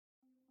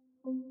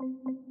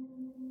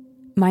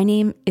My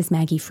name is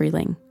Maggie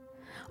Freeling.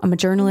 I'm a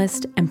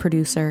journalist and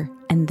producer,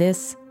 and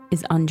this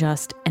is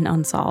Unjust and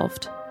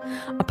Unsolved,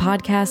 a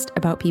podcast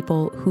about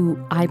people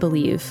who I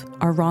believe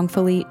are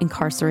wrongfully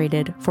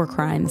incarcerated for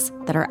crimes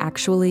that are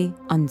actually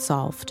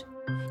unsolved.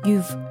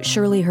 You've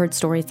surely heard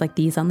stories like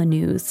these on the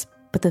news,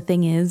 but the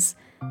thing is,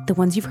 the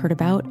ones you've heard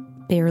about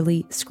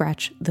barely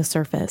scratch the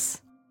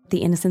surface. The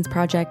Innocence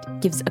Project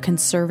gives a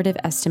conservative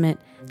estimate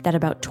that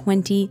about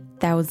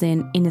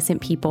 20,000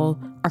 innocent people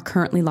are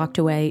currently locked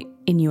away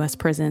in U.S.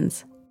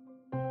 prisons.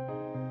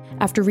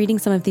 After reading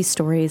some of these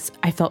stories,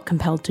 I felt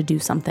compelled to do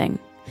something.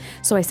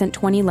 So I sent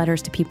 20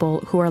 letters to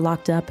people who are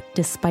locked up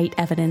despite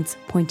evidence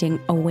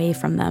pointing away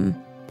from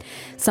them.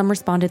 Some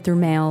responded through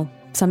mail,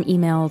 some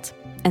emailed,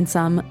 and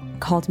some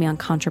called me on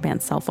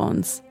contraband cell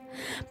phones.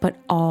 But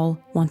all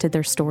wanted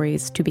their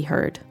stories to be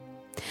heard.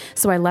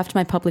 So I left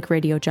my public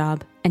radio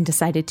job and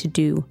decided to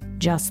do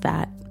just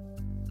that.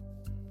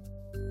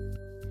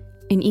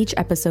 In each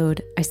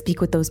episode, I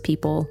speak with those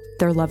people,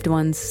 their loved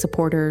ones,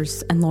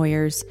 supporters, and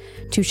lawyers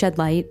to shed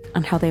light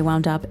on how they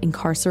wound up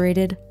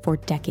incarcerated for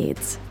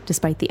decades,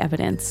 despite the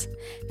evidence,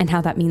 and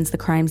how that means the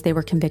crimes they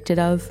were convicted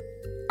of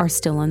are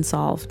still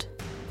unsolved.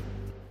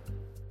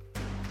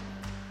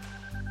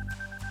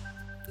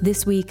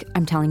 This week,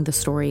 I'm telling the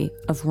story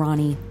of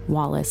Ronnie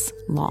Wallace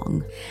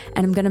Long.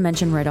 And I'm going to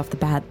mention right off the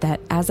bat that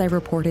as I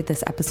reported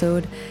this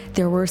episode,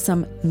 there were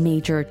some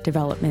major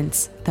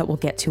developments that we'll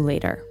get to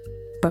later.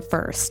 But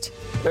first,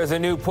 there's a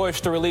new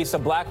push to release a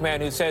black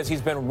man who says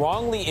he's been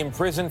wrongly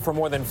imprisoned for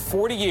more than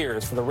 40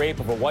 years for the rape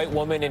of a white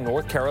woman in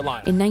North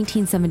Carolina. In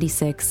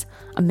 1976,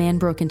 a man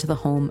broke into the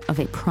home of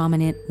a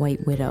prominent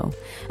white widow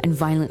and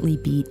violently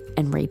beat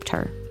and raped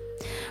her.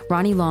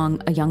 Ronnie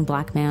Long, a young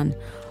black man,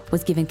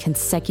 was given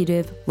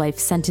consecutive life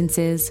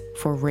sentences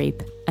for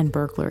rape and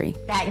burglary.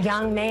 That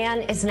young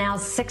man is now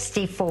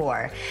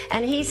 64,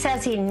 and he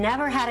says he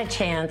never had a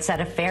chance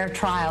at a fair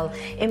trial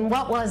in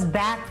what was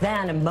back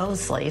then a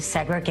mostly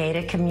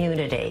segregated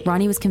community.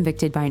 Ronnie was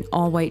convicted by an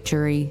all-white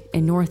jury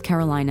in North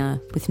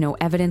Carolina with no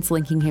evidence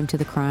linking him to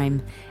the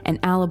crime, an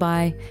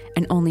alibi,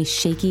 and only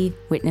shaky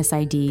witness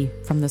ID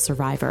from the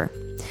survivor,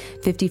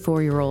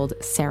 54-year-old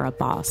Sarah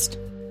Bost.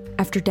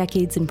 After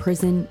decades in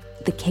prison,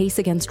 the case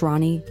against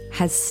Ronnie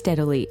has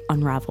steadily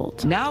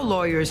unraveled. Now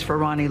lawyers for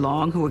Ronnie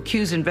Long, who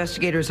accuse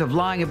investigators of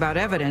lying about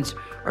evidence,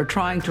 are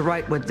trying to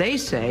write what they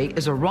say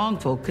is a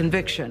wrongful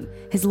conviction.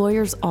 His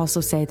lawyers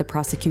also say the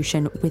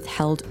prosecution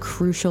withheld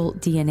crucial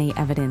DNA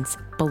evidence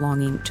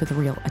belonging to the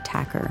real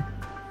attacker.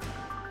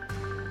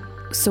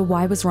 So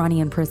why was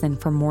Ronnie in prison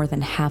for more than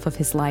half of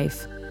his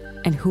life?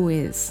 And who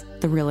is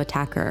the real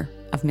attacker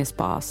of Miss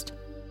Bost?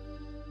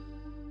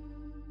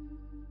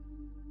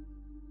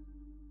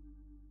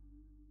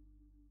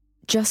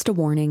 Just a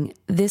warning,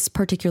 this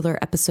particular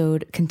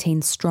episode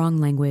contains strong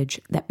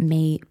language that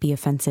may be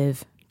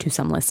offensive to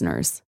some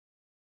listeners.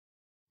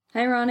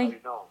 Hey, Ronnie.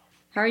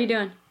 How are you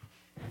doing?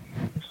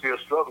 Still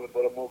struggling,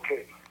 but I'm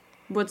okay.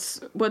 What's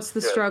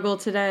the struggle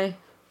today?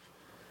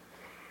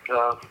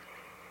 Trying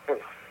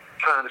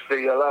to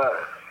stay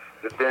alive.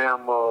 The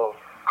damn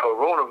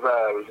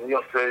coronavirus, and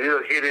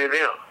it'll hit it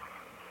in.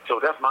 So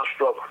that's my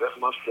struggle. That's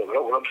what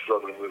I'm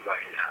struggling with right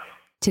now.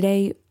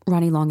 Today,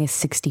 Ronnie Long is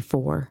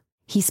 64.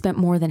 He spent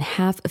more than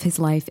half of his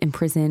life in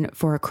prison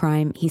for a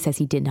crime he says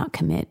he did not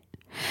commit.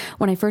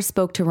 When I first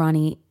spoke to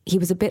Ronnie, he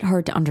was a bit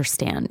hard to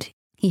understand.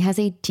 He has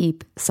a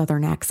deep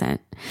Southern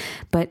accent.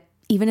 But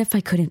even if I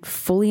couldn't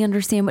fully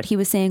understand what he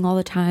was saying all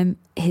the time,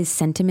 his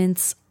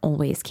sentiments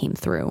always came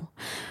through.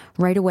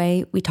 Right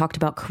away, we talked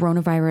about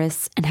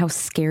coronavirus and how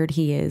scared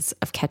he is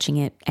of catching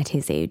it at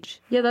his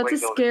age. Yeah, that's a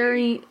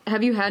scary...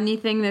 Have you had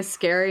anything this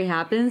scary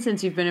happen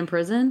since you've been in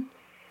prison?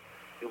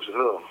 It was a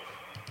little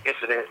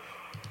incident.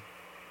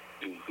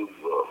 Do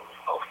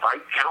a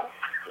fight count?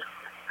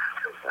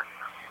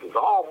 It was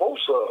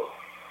almost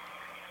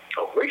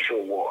a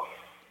racial war.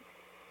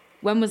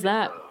 When was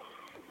that?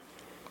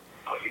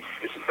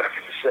 This is back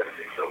in the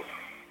 70s, though.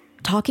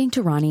 Talking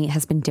to Ronnie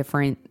has been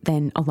different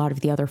than a lot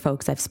of the other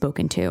folks I've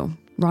spoken to.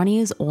 Ronnie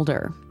is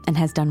older and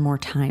has done more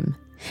time.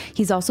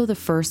 He's also the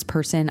first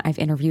person I've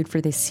interviewed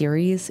for this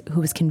series who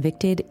was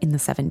convicted in the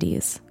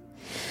 70s.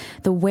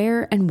 The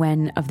where and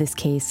when of this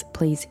case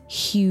plays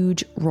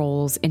huge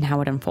roles in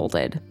how it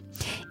unfolded.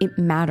 It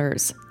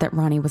matters that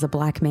Ronnie was a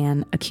black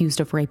man accused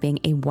of raping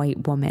a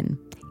white woman.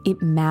 It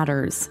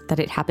matters that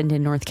it happened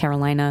in North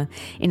Carolina,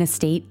 in a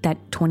state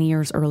that 20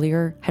 years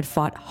earlier had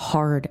fought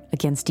hard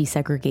against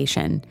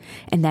desegregation,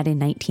 and that in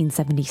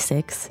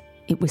 1976,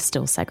 it was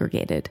still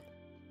segregated.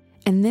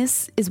 And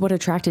this is what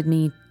attracted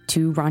me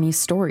to Ronnie's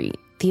story.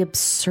 The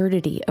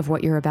absurdity of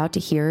what you're about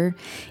to hear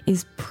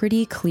is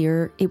pretty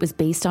clear. It was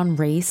based on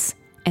race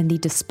and the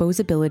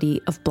disposability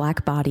of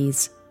black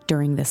bodies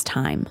during this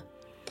time.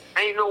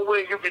 Ain't no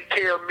way you can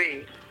tell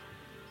me,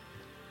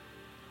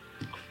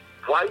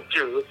 white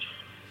judge,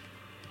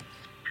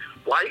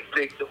 white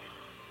victim,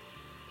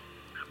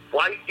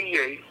 white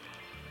DA,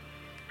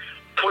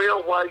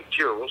 12 white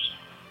jurors,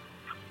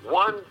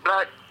 1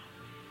 black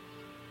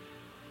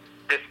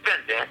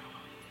defendant,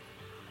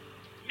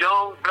 young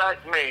young black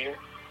man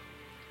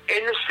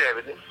in the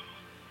 70s,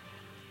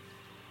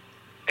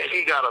 and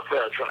he got a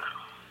fair trial.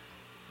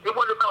 It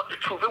wasn't about the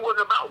truth. It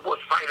wasn't about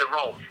what's right and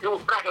wrong. It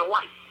was black and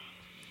white.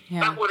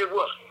 Yeah. That's what it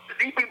was.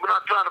 These people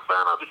not trying to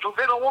find out the truth.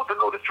 They don't want to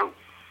know the truth.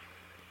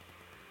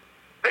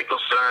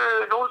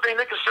 The only thing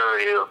they're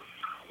concerned is,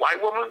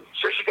 white woman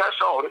says she got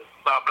assaulted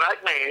by a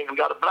black man. We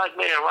got a black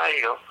man right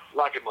here.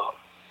 Lock him up.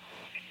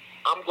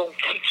 I'm going to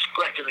keep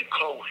scratching and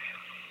clawing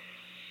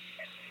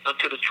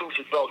until the truth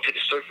is brought to the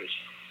surface.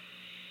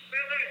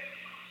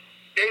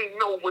 They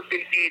know what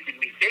they did to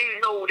me. They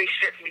know they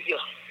set me up.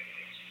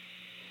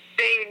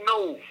 They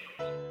know.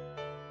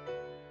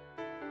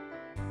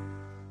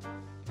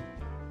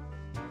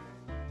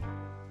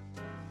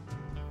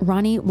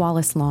 Ronnie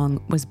Wallace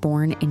Long was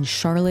born in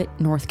Charlotte,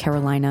 North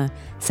Carolina,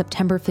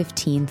 September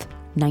 15th,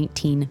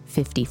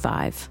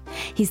 1955.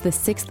 He's the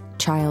sixth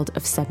child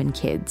of 7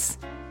 kids.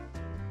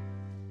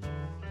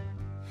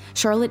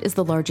 Charlotte is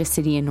the largest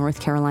city in North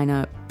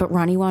Carolina, but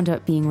Ronnie wound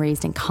up being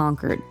raised in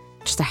Concord,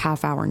 just a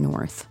half hour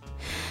north.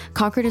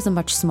 Concord is a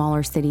much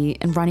smaller city,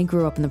 and Ronnie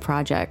grew up in the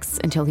projects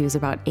until he was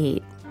about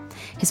 8.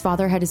 His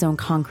father had his own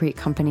concrete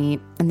company,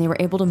 and they were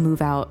able to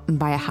move out and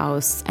buy a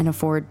house and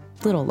afford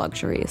little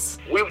luxuries.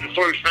 We were the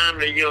first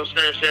family, you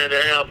understand,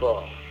 to have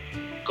a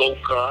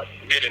go-kart,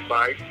 mini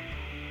bike.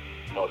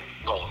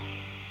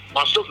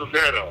 My sister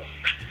had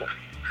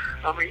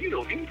I mean, these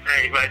things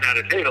right now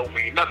today don't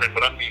mean nothing,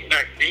 but I mean,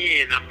 back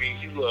then,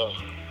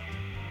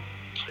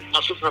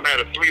 my sister had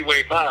a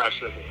 3-way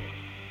bicycle.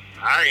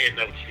 I ain't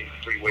never seen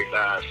a 3-way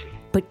bicycle.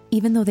 But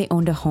even though they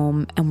owned a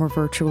home and were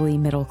virtually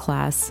middle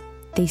class,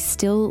 they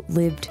still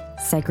lived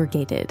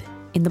segregated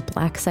in the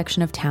black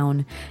section of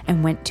town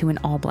and went to an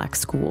all-black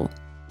school.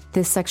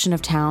 This section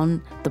of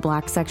town, the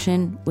black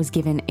section, was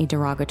given a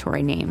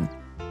derogatory name,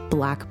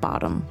 Black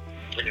Bottom.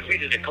 And the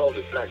reason they called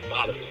it Black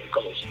Bottom is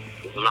because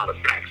there's a lot of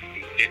blacks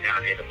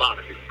down there at the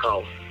bottom,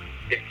 because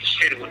the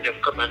city would never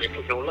come out and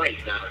put no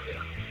lights down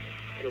there.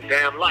 No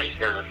damn lights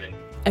down there.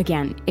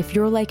 Again, if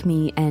you're like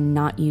me and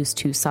not used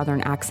to Southern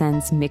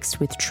accents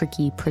mixed with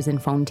tricky prison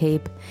phone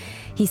tape,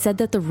 he said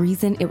that the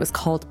reason it was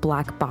called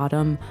Black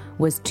Bottom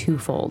was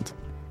twofold.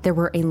 There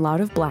were a lot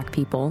of black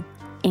people,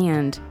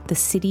 and the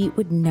city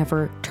would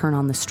never turn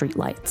on the street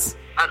lights.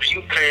 I mean,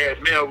 you pass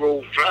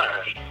Melrose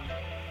Drive.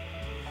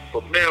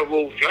 From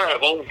Melrose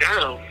Drive on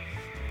down,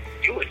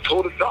 you in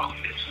total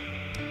darkness.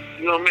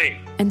 You know what I mean?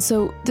 And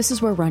so this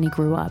is where Ronnie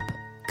grew up.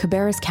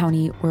 Cabarrus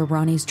County, where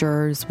Ronnie's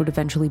jurors would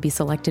eventually be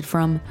selected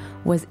from,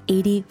 was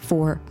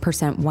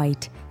 84%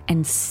 white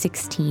and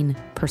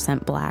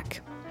 16%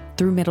 black.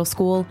 Through middle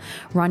school,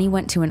 Ronnie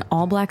went to an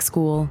all-black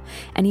school,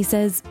 and he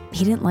says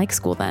he didn't like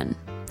school then.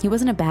 He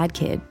wasn't a bad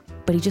kid,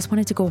 but he just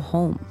wanted to go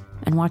home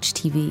and watch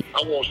TV.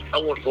 I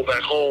want to go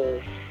back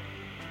home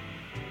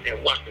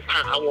and watch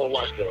I want to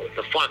watch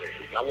the funny.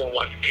 I want to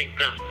watch the Pink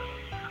Panther.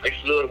 I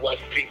used to love to watch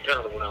the Pink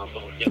Panther when I was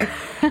young.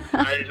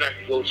 I didn't like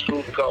to go to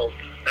school because,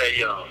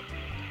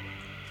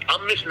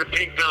 I'm missing the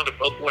Pink Panther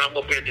when I'm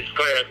up in this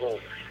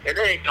classroom. And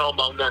they ain't talking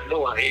about nothing,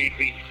 no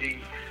ABC,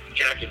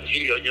 Jack and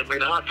Jill. You know what I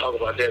mean? I'll talk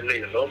about that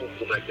later. So I'm going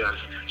to go back down.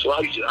 So I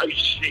used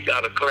to sneak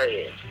out of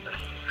class.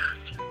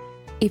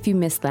 If you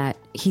missed that,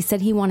 he said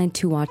he wanted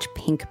to watch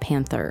Pink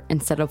Panther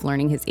instead of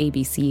learning his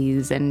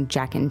ABCs and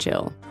Jack and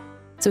Jill.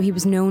 So he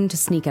was known to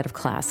sneak out of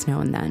class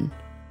now and then.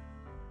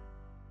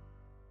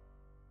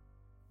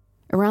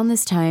 Around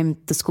this time,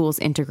 the schools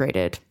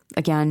integrated.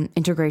 Again,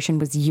 integration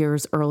was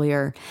years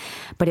earlier,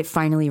 but it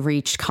finally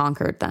reached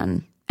Concord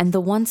then. And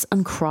the once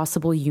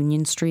uncrossable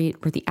Union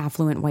Street where the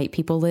affluent white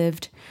people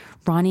lived,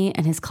 Ronnie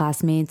and his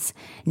classmates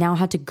now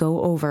had to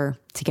go over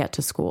to get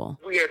to school.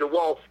 We had to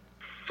walk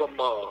from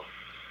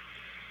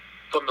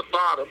the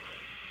bottom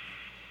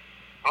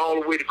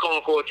all the way to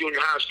Concord Junior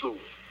High School.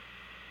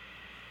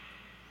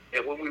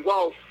 And when we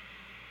walked,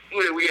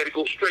 we had to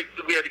go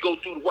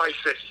through the white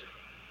section,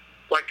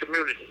 white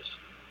communities.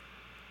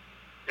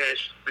 And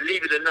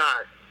believe it or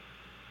not,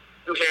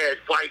 you had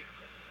white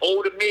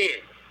older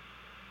men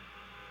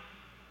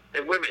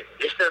and women.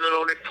 They're standing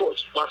on their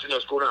porch watching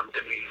us go down.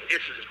 I mean, this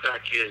is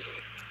back in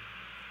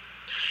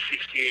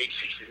 68,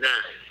 69.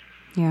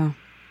 Yeah.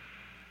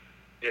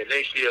 Yeah,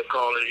 they still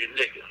calling you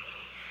nigga.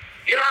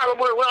 Get out of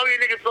the way, where are you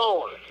niggas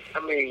going? I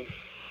mean,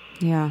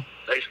 yeah.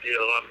 They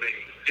still,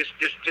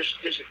 this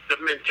is the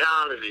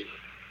mentality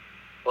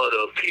of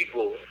the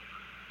people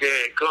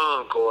there in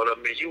Concord. I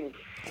mean,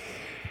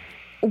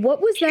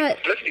 What was that?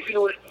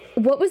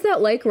 What was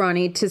that like,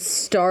 Ronnie, to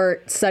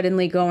start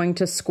suddenly going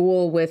to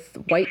school with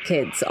white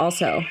kids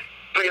also?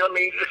 I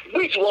mean,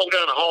 we used to walk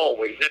down the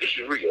hallway. Now, this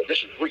is real.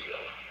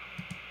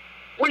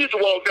 We used to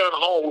walk down the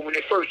hallway when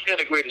they first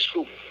integrated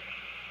school.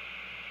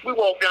 We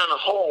walked down the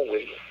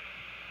hallway.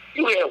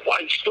 You had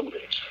white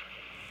students.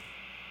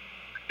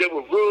 They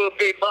would rub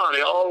their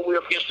body all the way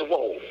up against the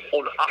wall,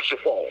 on the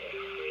opposite wall.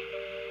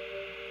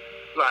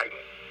 Like,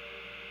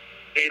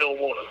 they don't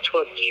want to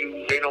touch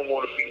you. They don't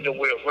want to be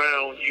nowhere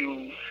around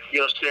you.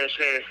 You understand what I'm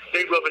saying?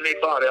 They rubbing their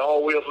body all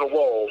the way up the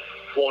wall,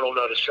 going on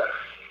the other side.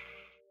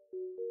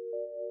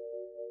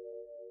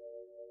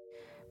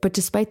 But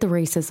despite the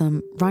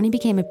racism, Ronnie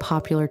became a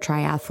popular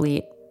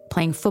triathlete,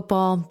 playing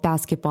football,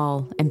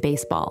 basketball, and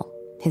baseball,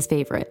 his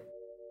favorite.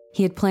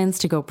 He had plans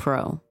to go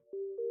pro.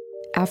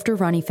 After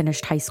Ronnie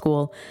finished high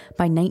school,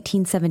 by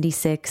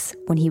 1976,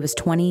 when he was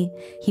 20,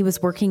 he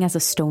was working as a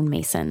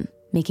stonemason,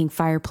 making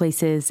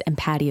fireplaces and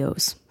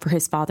patios for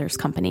his father's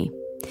company.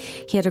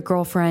 He had a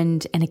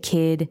girlfriend and a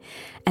kid,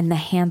 and the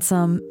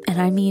handsome,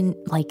 and I mean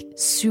like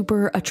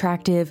super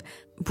attractive,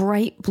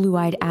 bright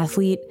blue-eyed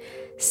athlete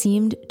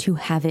seemed to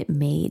have it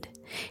made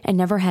and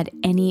never had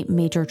any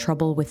major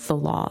trouble with the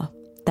law.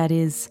 That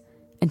is,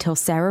 until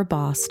Sarah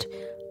Bost,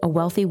 a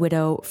wealthy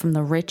widow from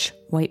the rich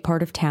white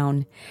part of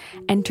town,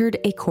 entered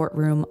a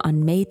courtroom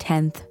on May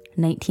 10th,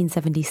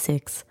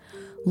 1976,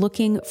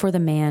 looking for the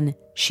man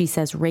she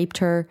says raped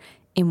her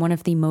in one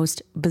of the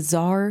most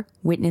bizarre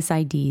witness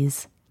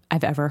IDs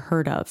I've ever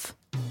heard of.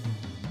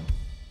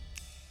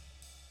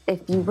 If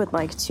you would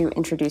like to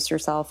introduce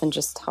yourself and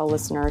just tell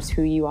listeners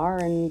who you are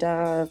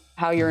and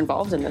how you're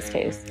involved in this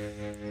case.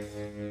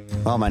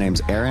 Well, my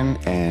name's Aaron,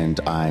 and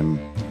I'm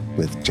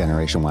with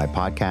Generation Y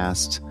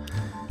Podcast.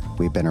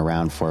 We've been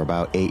around for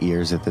about 8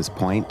 years at this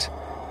point.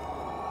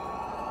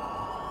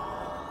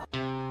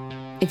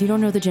 If you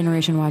don't know the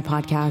Generation Y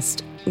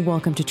Podcast,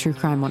 welcome to True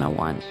Crime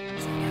 101.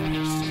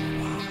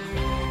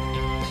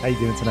 How you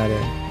doing tonight,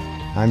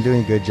 Aaron? I'm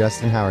doing good,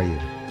 Justin. How are you?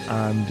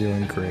 I'm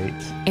doing great.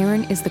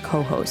 Aaron is the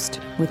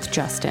co-host with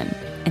Justin,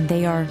 and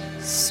they are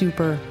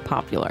super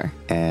popular.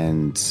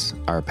 And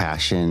our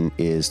passion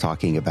is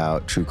talking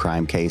about true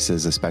crime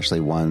cases, especially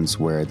ones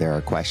where there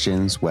are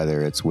questions,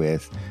 whether it's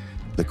with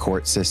the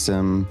court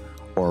system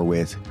or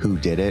with who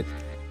did it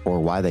or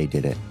why they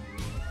did it.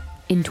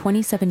 In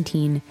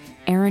 2017,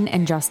 Aaron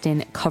and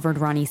Justin covered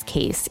Ronnie's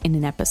case in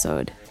an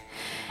episode.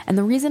 And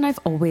the reason I've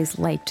always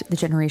liked the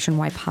Generation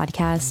Y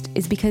Podcast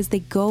is because they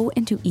go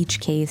into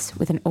each case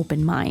with an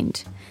open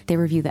mind. They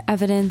review the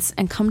evidence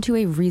and come to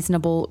a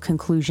reasonable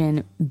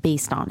conclusion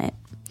based on it.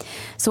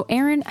 So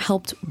Aaron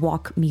helped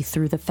walk me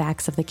through the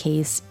facts of the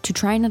case to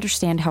try and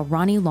understand how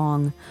Ronnie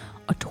Long,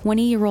 a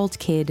 20-year-old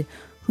kid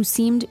who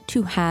seemed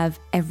to have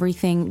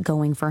everything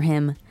going for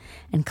him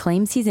and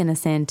claims he's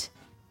innocent,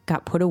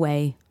 got put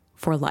away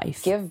for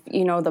life. Give,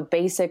 the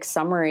basic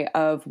summary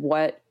of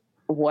what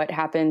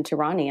happened to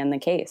Ronnie in the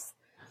case.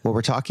 Well,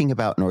 we're talking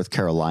about North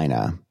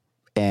Carolina.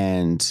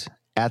 And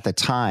at the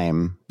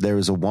time, there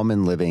was a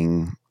woman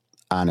living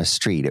on a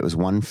street. It was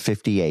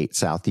 158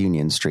 South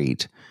Union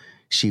Street.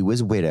 She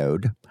was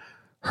widowed.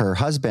 Her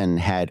husband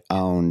had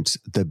owned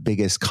the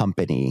biggest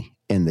company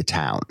in the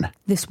town.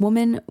 This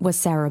woman was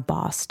Sarah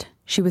Bost.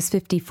 She was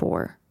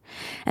 54.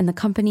 And the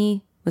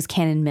company was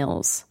Cannon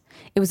Mills.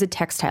 It was a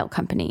textile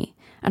company.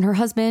 And her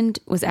husband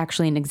was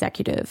actually an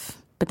executive.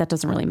 But that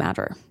doesn't really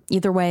matter.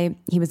 Either way,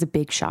 he was a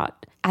big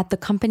shot. At the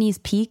company's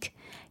peak,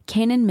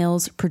 Cannon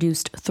Mills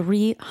produced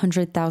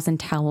 300,000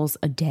 towels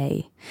a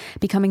day,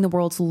 becoming the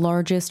world's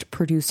largest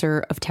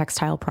producer of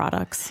textile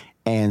products.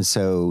 And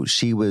so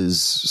she was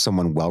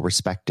someone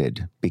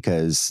well-respected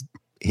because,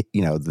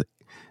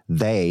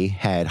 they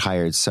had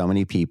hired so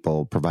many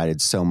people,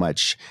 provided so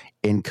much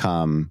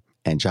income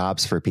and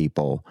jobs for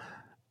people.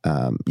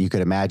 You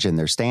could imagine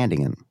their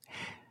standing.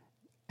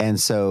 And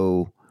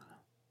so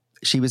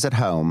she was at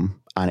home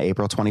on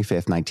April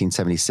 25th,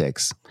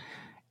 1976,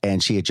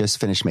 and she had just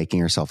finished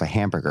making herself a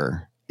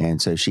hamburger. And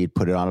so she had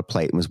put it on a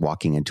plate and was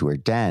walking into her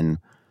den.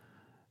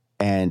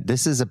 And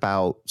this is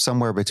about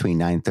somewhere between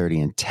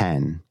 9:30 and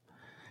 10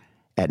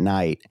 at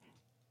night.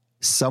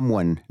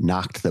 Someone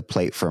knocked the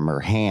plate from her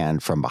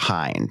hand from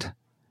behind.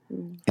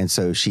 And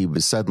so she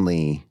was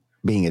suddenly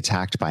being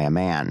attacked by a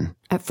man.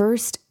 At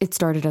first, it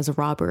started as a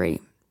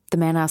robbery. The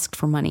man asked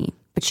for money,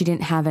 but she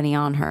didn't have any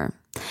on her.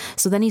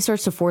 So then he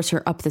starts to force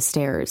her up the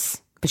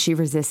stairs, but she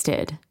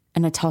resisted,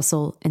 and a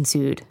tussle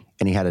ensued.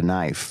 And he had a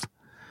knife.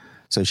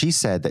 So she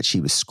said that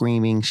she was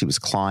screaming, she was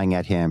clawing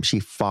at him, she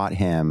fought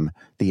him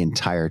the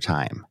entire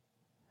time.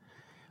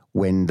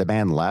 When the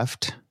man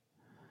left,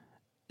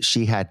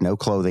 she had no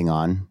clothing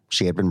on.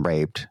 She had been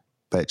raped,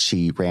 but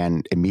she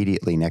ran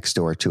immediately next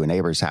door to a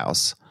neighbor's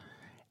house.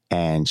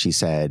 And she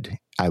said,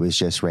 "I was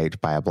just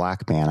raped by a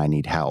black man. I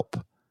need help."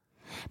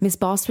 Ms.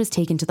 Bost was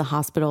taken to the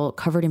hospital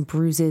covered in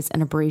bruises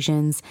and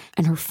abrasions,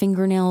 and her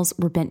fingernails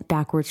were bent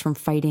backwards from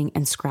fighting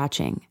and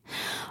scratching.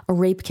 A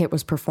rape kit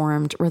was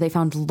performed where they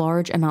found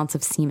large amounts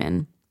of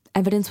semen.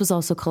 Evidence was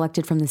also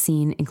collected from the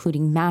scene,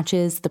 including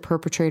matches the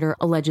perpetrator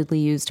allegedly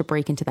used to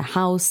break into the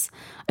house,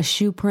 a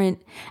shoe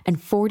print,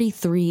 and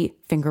 43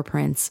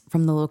 fingerprints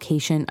from the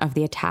location of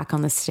the attack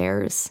on the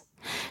stairs.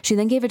 She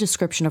then gave a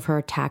description of her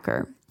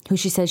attacker, who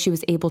she says she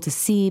was able to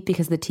see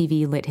because the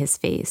TV lit his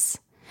face.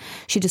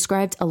 She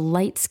described a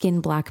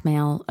light-skinned black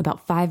male,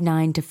 about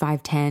 5'9" to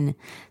 5'10",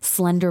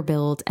 slender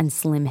build and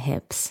slim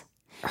hips.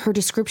 Her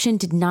description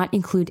did not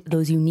include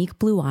those unique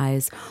blue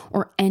eyes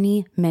or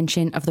any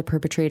mention of the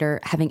perpetrator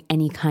having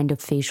any kind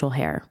of facial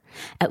hair,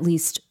 at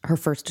least her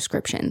first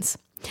descriptions.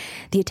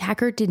 The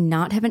attacker did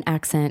not have an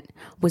accent,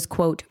 was,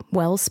 quote,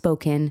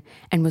 well-spoken,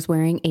 and was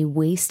wearing a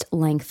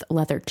waist-length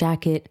leather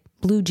jacket,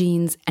 blue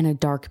jeans, and a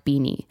dark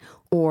beanie,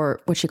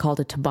 or what she called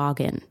a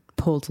toboggan,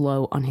 pulled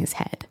low on his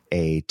head.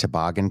 A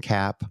toboggan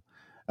cap.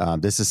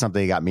 This is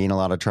something that got me in a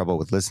lot of trouble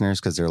with listeners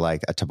because they're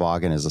like, a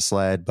toboggan is a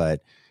sled,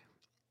 but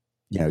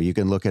you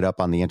can look it up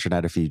on the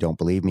internet if you don't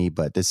believe me,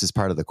 but this is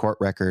part of the court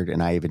record.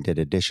 And I even did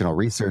additional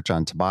research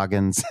on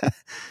toboggans.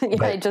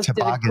 I just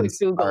did a quick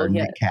Google.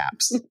 Knit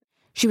caps.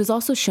 She was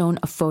also shown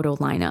a photo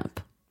lineup.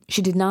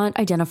 She did not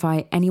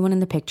identify anyone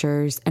in the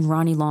pictures, and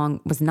Ronnie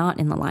Long was not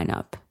in the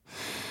lineup.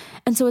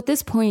 And so at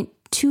this point,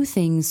 two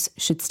things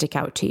should stick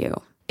out to you.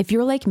 If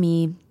you're like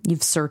me,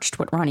 you've searched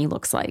what Ronnie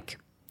looks like.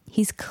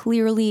 He's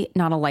clearly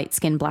not a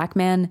light-skinned black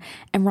man,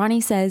 and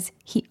Ronnie says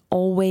he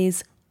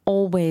always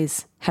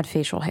had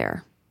facial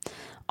hair.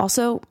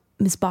 Also,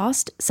 Ms.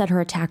 Bost said her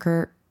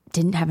attacker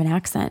didn't have an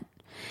accent.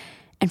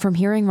 And from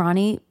hearing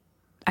Ronnie,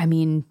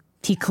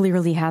 he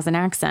clearly has an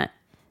accent.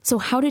 So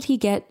how did he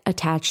get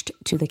attached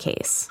to the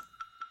case?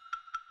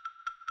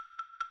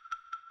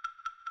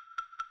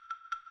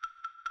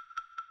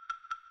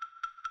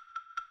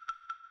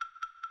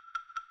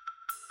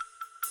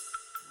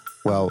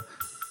 Well,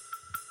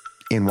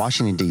 in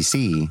Washington,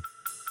 D.C.,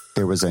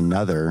 there was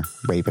another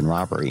rape and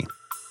robbery.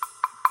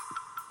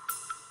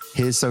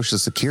 His Social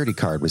Security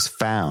card was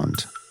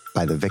found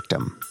by the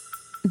victim.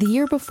 The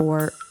year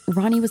before,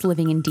 Ronnie was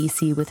living in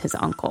D.C. with his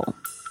uncle.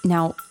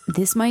 Now,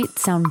 this might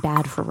sound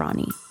bad for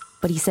Ronnie,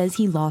 but he says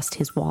he lost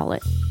his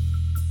wallet.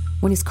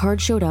 When his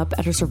card showed up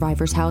at a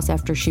survivor's house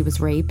after she was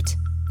raped,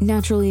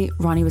 naturally,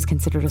 Ronnie was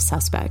considered a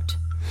suspect.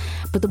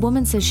 But the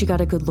woman says she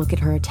got a good look at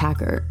her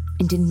attacker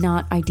and did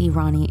not ID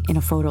Ronnie in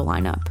a photo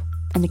lineup,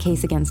 and the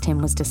case against him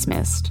was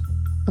dismissed.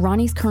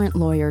 Ronnie's current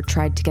lawyer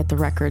tried to get the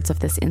records of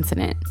this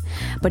incident,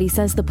 but he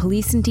says the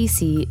police in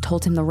D.C.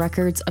 told him the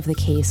records of the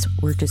case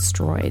were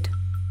destroyed.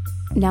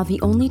 Now,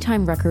 the only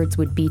time records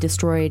would be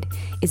destroyed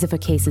is if a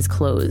case is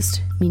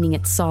closed, meaning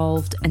it's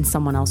solved and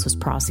someone else was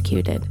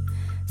prosecuted.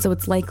 So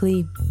it's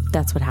likely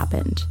that's what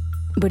happened.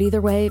 But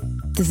either way,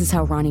 this is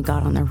how Ronnie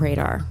got on their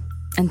radar.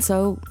 And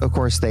so, of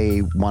course,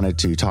 they wanted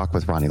to talk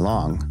with Ronnie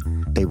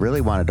Long. They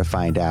really wanted to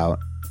find out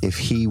if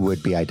he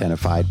would be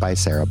identified by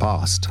Sarah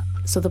Bost.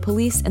 So the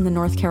police in the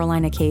North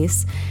Carolina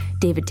case,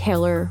 David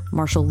Taylor,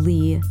 Marshall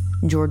Lee,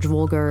 George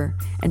Volger,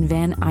 and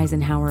Van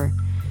Eisenhower,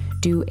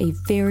 do a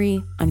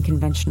very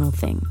unconventional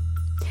thing.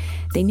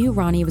 They knew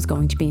Ronnie was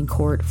going to be in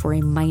court for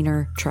a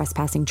minor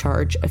trespassing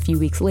charge a few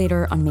weeks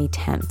later on May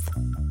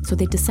 10th. So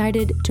they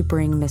decided to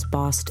bring Miss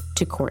Bost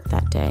to court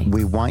that day.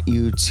 We want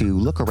you to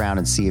look around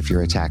and see if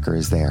your attacker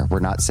is there. We're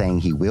not saying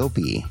he will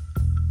be,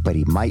 but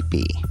he might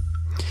be.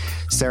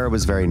 Sarah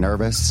was very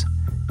nervous.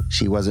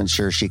 She wasn't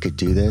sure she could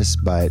do this,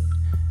 but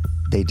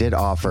they did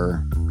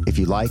offer, if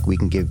you like, we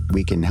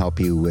can help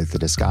you with the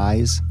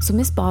disguise. So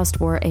Miss Bost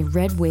wore a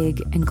red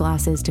wig and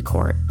glasses to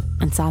court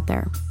and sat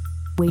there,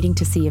 waiting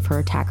to see if her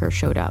attacker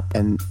showed up.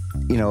 And,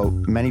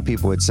 many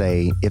people would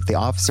say, if the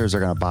officers are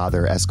going to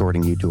bother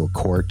escorting you to a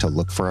court to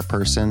look for a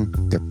person,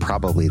 they're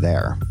probably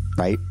there,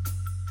 right?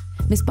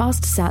 Miss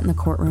Bost sat in the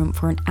courtroom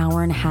for an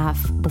hour and a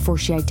half before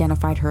she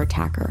identified her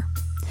attacker.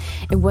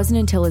 It wasn't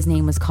until his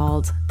name was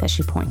called that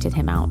she pointed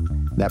him out.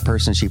 That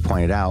person she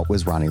pointed out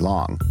was Ronnie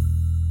Long.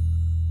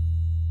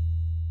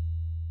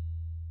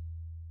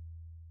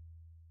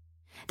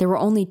 There were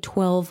only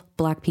 12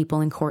 black people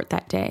in court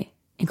that day,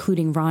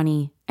 including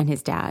Ronnie and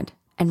his dad.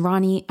 And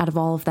Ronnie, out of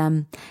all of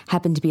them,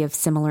 happened to be of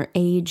similar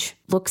age,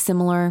 look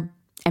similar,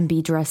 and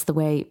be dressed the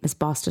way Miss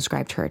Bost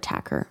described her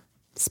attacker,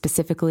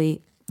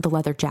 specifically the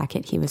leather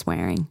jacket he was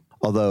wearing.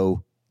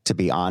 Although, to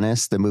be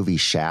honest, the movie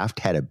Shaft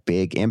had a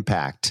big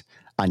impact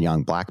on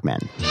young black men.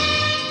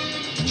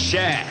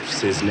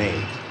 Shaft's his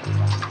name.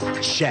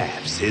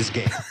 Shaft's his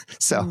game.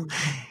 So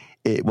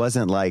it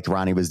wasn't like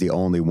Ronnie was the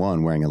only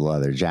one wearing a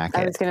leather jacket.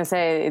 I was going to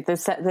say,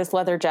 this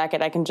leather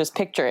jacket, I can just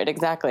picture it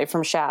exactly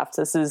from Shaft.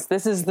 This is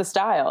the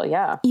style,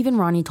 yeah. Even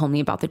Ronnie told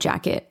me about the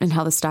jacket and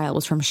how the style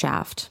was from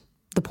Shaft.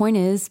 The point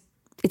is,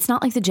 it's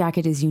not like the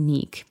jacket is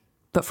unique,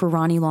 but for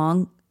Ronnie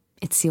Long,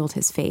 it sealed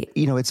his fate.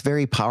 It's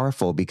very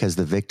powerful because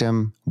the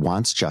victim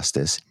wants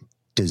justice,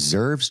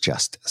 deserves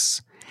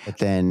justice, but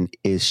then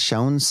is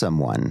shown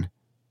someone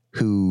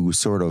who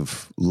sort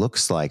of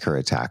looks like her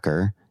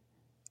attacker.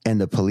 And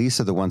the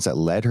police are the ones that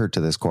led her to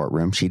this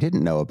courtroom. She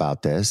didn't know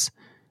about this.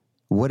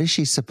 What is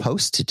she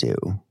supposed to do?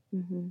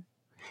 Mm-hmm.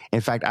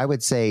 In fact, I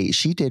would say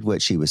she did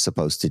what she was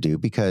supposed to do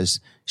because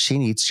she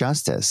needs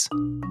justice.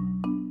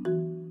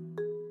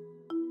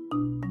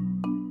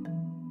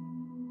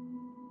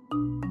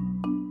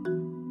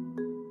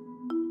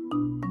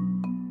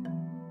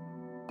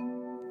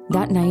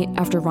 That night,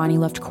 after Ronnie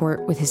left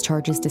court with his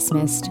charges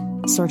dismissed,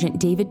 Sergeant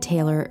David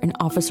Taylor and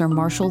Officer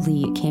Marshall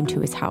Lee came to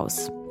his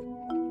house.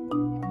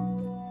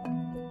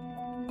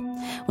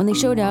 When they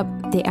showed up,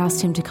 they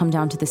asked him to come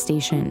down to the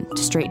station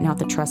to straighten out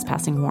the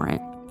trespassing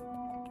warrant.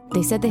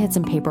 They said they had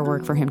some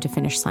paperwork for him to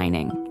finish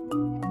signing.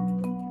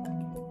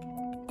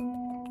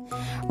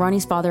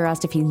 Ronnie's father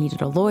asked if he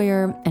needed a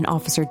lawyer, and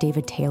Officer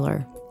David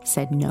Taylor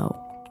said no.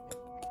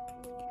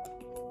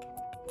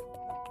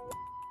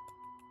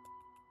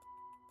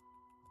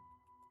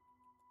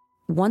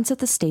 once at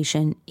the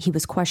station, he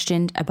was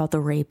questioned about the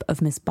rape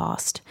of Miss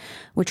Bost,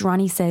 which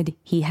Ronnie said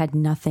he had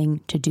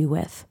nothing to do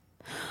with.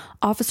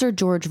 Officer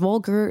George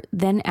Volger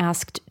then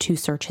asked to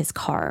search his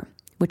car,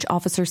 which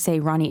officers say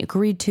Ronnie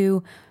agreed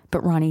to,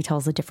 but Ronnie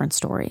tells a different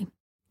story.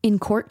 In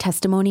court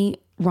testimony,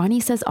 Ronnie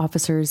says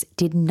officers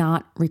did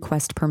not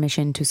request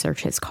permission to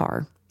search his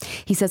car.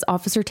 He says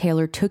Officer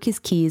Taylor took his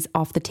keys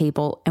off the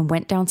table and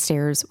went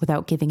downstairs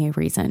without giving a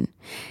reason.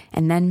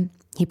 And then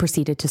he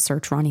proceeded to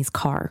search Ronnie's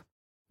car.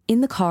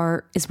 In the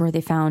car is where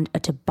they found a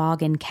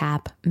toboggan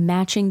cap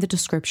matching the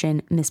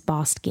description Miss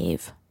Bost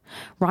gave.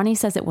 Ronnie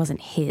says it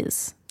wasn't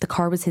his. The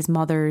car was his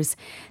mother's,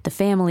 the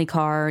family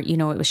car. It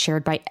was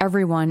shared by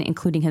everyone,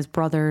 including his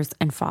brothers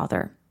and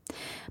father.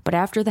 But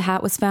after the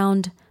hat was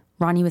found,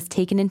 Ronnie was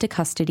taken into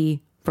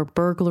custody for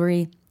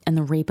burglary and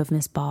the rape of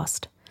Miss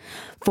Bost.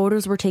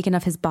 Photos were taken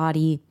of his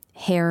body,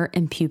 hair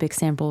and pubic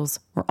samples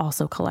were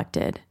also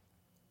collected.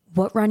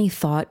 What Ronnie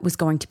thought was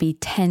going to be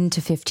 10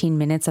 to 15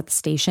 minutes at the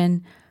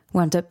station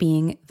wound up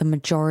being the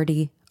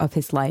majority of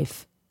his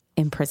life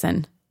in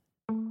prison.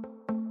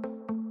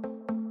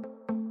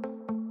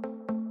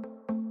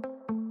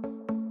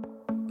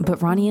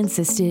 But Ronnie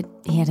insisted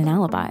he had an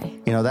alibi.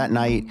 That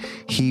night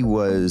he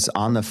was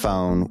on the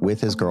phone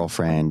with his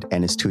girlfriend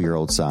and his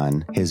 2-year-old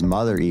son. His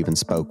mother even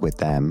spoke with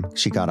them.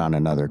 She got on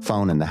another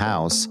phone in the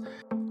house.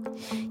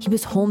 He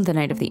was home the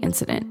night of the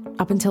incident,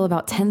 up until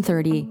about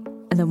 10:30,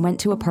 and then went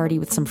to a party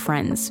with some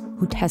friends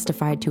who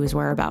testified to his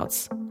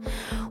whereabouts.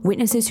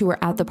 Witnesses who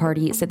were at the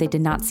party said they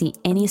did not see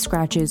any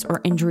scratches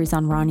or injuries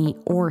on Ronnie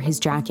or his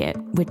jacket,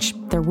 which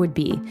there would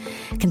be,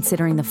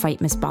 considering the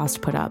fight Miss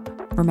Bost put up.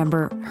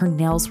 Remember, her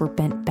nails were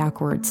bent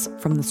backwards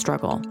from the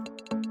struggle.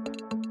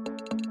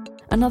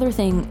 Another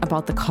thing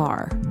about the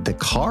car. The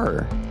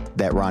car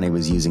that Ronnie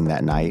was using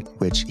that night,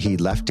 which he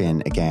left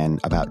in again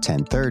about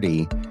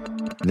 10:30,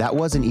 that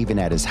wasn't even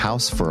at his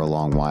house for a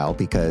long while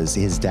because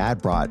his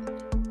dad brought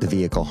the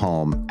vehicle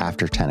home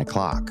after 10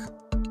 o'clock.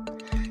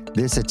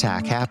 This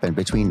attack happened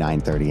between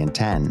 9:30 and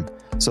 10.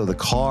 So the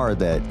car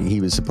that he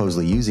was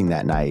supposedly using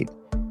that night,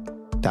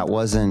 that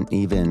wasn't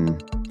even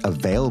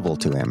available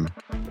to him.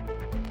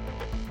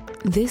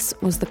 This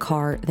was the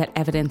car that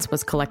evidence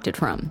was collected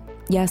from.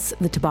 Yes,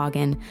 the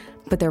toboggan,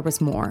 but there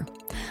was more.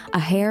 A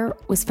hair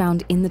was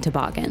found in the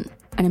toboggan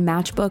and a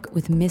matchbook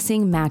with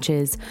missing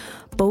matches,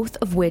 both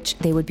of which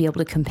they would be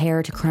able to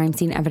compare to crime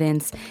scene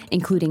evidence,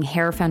 including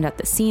hair found at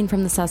the scene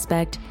from the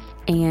suspect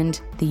and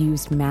the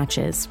used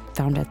matches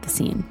found at the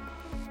scene.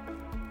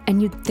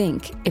 And you'd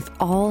think if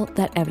all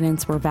that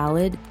evidence were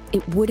valid,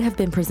 it would have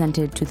been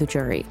presented to the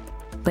jury,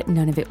 but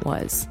none of it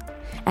was.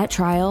 At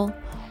trial,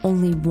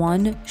 only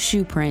one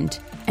shoe print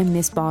and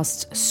Miss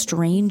Bost's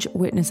strange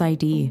witness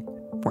ID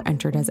were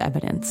entered as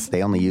evidence.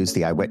 They only used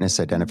the eyewitness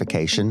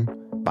identification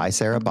by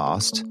Sarah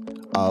Bost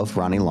of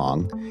Ronnie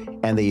Long,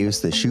 and they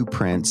used the shoe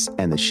prints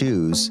and the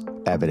shoes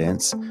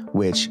evidence,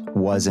 which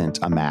wasn't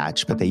a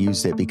match, but they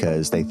used it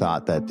because they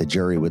thought that the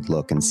jury would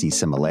look and see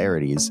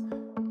similarities.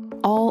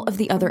 All of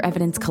the other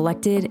evidence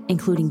collected,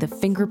 including the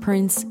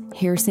fingerprints,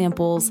 hair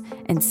samples,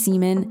 and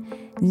semen,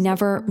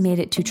 never made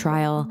it to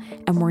trial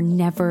and were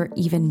never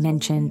even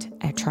mentioned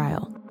at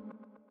trial.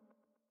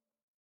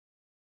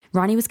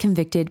 Ronnie was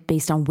convicted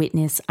based on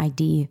witness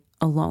ID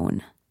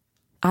alone.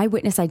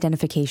 Eyewitness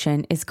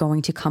identification is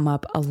going to come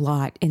up a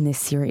lot in this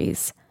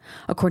series.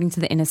 According to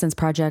the Innocence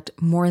Project,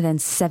 more than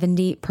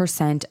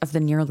 70% of the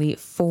nearly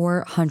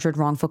 400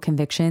 wrongful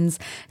convictions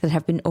that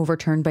have been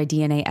overturned by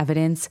DNA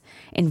evidence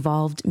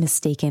involved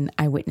mistaken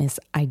eyewitness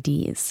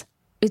IDs.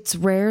 It's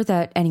rare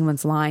that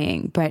anyone's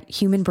lying, but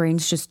human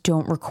brains just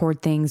don't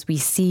record things we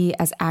see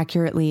as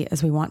accurately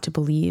as we want to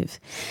believe.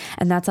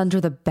 And that's under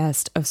the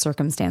best of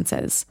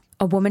circumstances.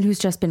 A woman who's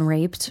just been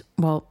raped,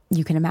 well,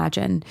 you can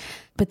imagine.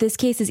 But this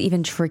case is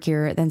even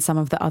trickier than some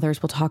of the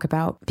others we'll talk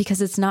about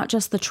because it's not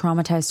just the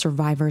traumatized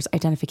survivor's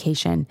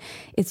identification,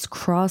 it's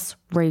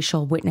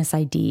cross-racial witness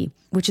ID,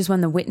 which is when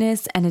the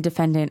witness and a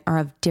defendant are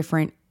of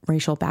different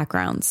racial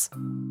backgrounds.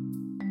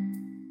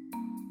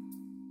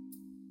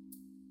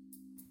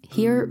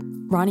 Here,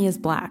 Ronnie is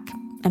black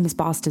and Miss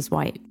Bost is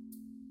white.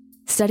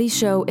 Studies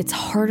show it's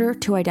harder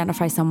to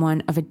identify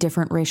someone of a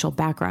different racial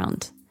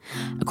background.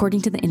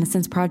 According to the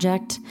Innocence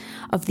Project,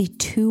 of the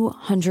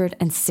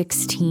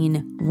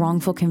 216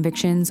 wrongful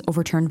convictions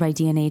overturned by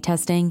DNA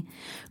testing,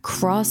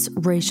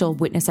 cross-racial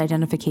witness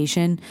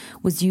identification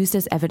was used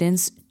as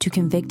evidence to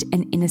convict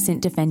an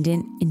innocent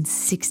defendant in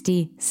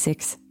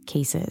 66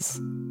 cases.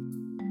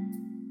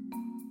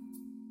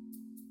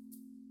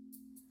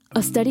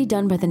 A study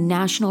done by the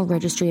National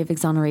Registry of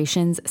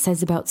Exonerations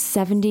says about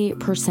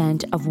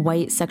 70% of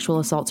white sexual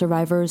assault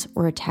survivors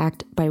were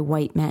attacked by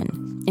white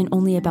men, and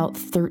only about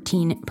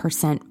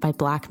 13% by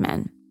black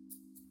men.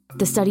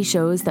 The study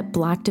shows that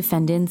black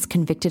defendants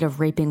convicted of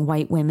raping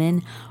white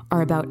women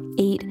are about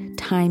 8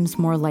 times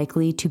more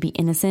likely to be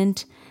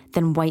innocent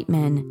than white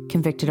men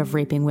convicted of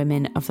raping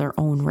women of their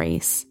own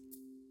race.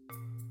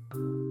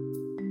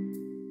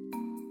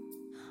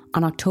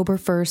 On October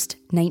 1st,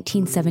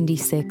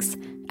 1976,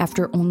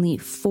 after only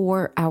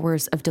 4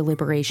 hours of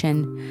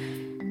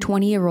deliberation,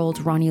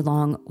 20-year-old Ronnie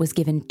Long was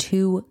given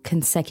 2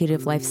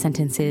 consecutive life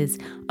sentences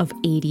of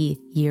 80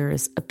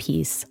 years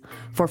apiece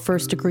for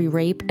first-degree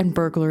rape and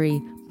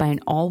burglary by an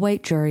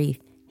all-white jury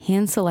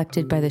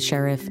hand-selected by the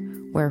sheriff,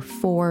 where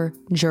 4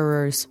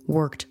 jurors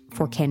worked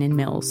for Cannon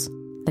Mills,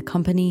 the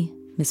company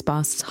Ms.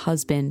 Bost's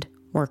husband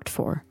worked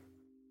for.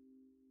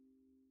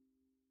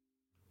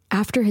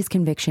 After his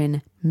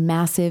conviction,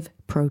 massive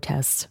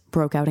protests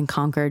broke out in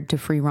Concord to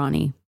free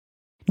Ronnie.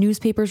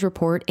 Newspapers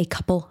report a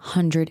couple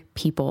hundred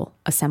people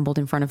assembled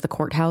in front of the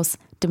courthouse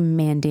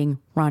demanding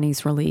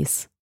Ronnie's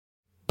release,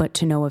 but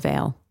to no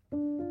avail.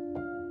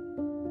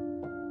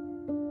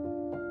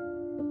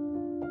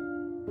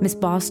 Miss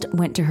Bost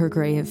went to her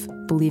grave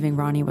believing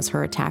Ronnie was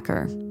her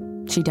attacker.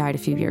 She died a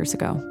few years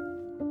ago.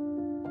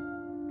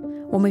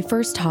 When we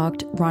first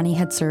talked, Ronnie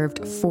had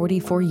served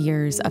 44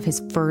 years of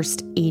his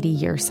first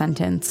 80-year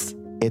sentence.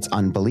 It's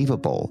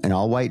unbelievable. An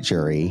all-white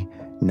jury,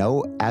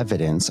 no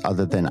evidence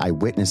other than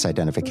eyewitness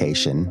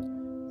identification,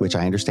 which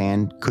I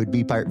understand could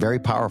be very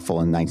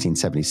powerful in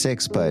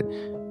 1976, but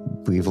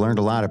we've learned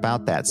a lot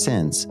about that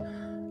since.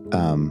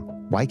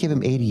 Why give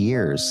him 80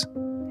 years?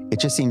 It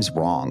just seems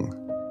wrong.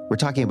 We're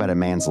talking about a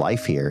man's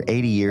life here.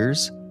 80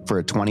 years for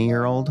a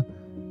 20-year-old?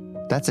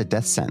 That's a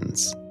death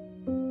sentence.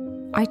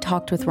 I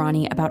talked with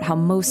Ronnie about how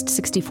most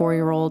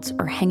 64-year-olds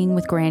are hanging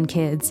with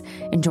grandkids,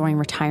 enjoying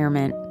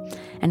retirement.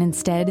 And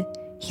instead,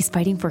 he's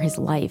fighting for his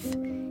life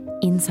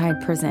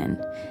inside prison,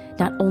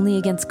 not only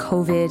against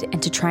COVID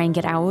and to try and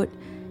get out,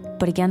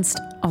 but against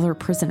other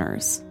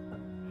prisoners.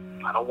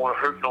 I don't want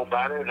to hurt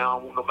nobody, and I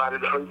don't want nobody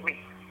to hurt me.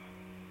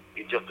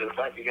 It's just the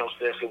fact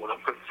that, so when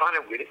I'm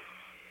confronted with it,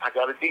 I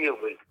got to deal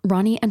with it.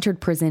 Ronnie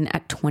entered prison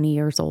at 20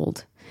 years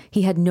old.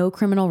 He had no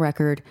criminal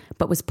record,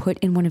 but was put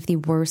in one of the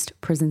worst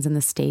prisons in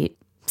the state,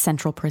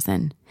 Central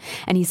Prison.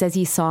 And he says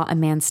he saw a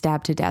man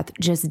stabbed to death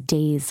just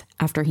days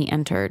after he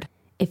entered.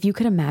 If you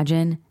could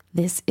imagine,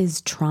 this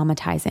is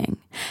traumatizing.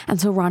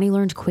 And so Ronnie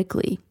learned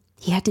quickly.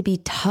 He had to be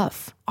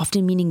tough,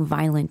 often meaning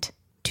violent,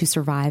 to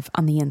survive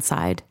on the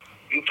inside.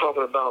 You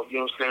talking about,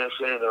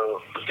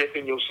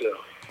 protecting yourself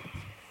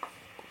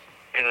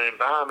in an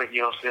environment,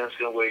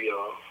 where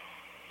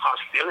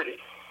hostility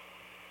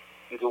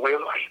is a way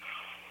of life.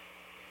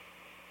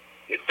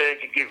 This thing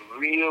can get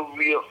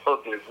real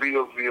ugly,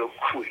 real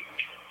quick.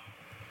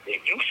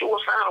 If you show a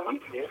sign of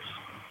weakness,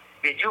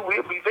 then you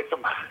will be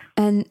victimized.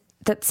 And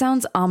that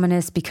sounds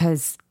ominous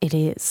because it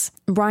is.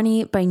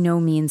 Ronnie by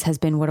no means has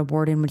been what a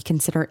warden would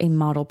consider a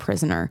model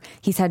prisoner.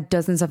 He's had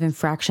dozens of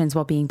infractions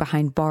while being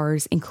behind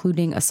bars,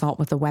 including assault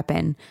with a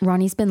weapon.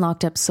 Ronnie's been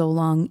locked up so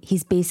long,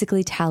 he's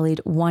basically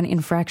tallied 1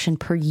 infraction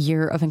per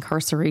year of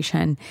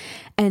incarceration.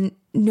 And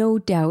no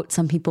doubt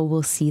some people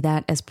will see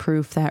that as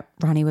proof that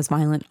Ronnie was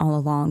violent all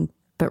along.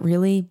 But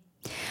really,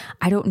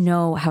 I don't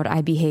know how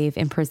I'd behave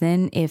in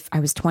prison if I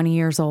was 20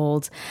 years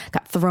old,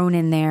 got thrown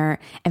in there,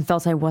 and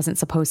felt I wasn't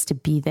supposed to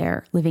be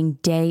there, living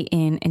day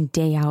in and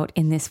day out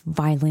in this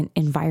violent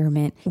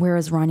environment.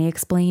 Whereas Ronnie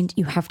explained,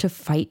 you have to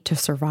fight to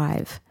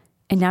survive.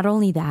 And not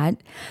only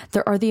that,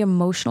 there are the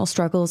emotional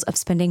struggles of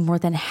spending more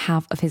than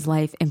half of his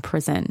life in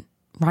prison.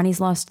 Ronnie's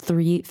lost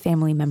 3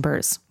 family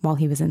members while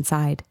he was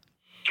inside.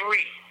 3.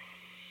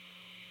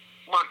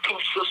 My 2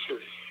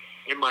 sisters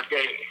and my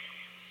dad.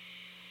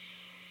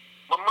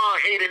 My mom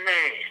 89.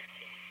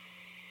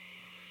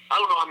 I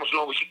don't know how much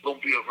longer she's going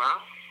to be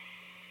around.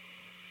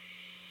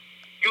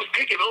 You're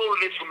taking all of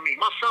this from me.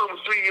 My son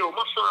was 3 years old.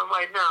 My son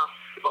right now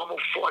is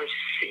almost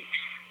 46.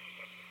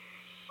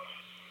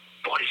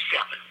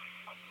 47.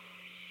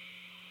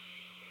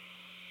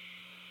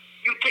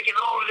 You're taking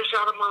all of this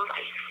out of my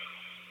life.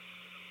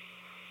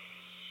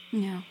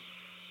 Yeah.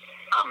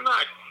 I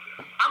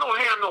don't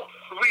have no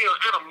real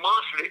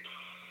animosity.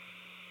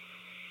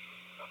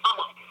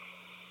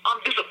 I'm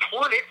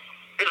disappointed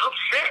and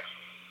upset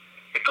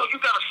because you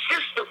got a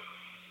system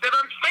that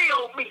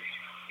unfailed me.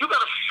 You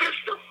got a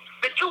system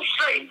that you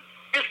say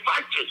is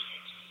righteous.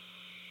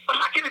 But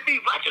how can it be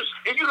righteous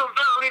if you done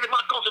violated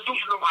my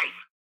constitutional right?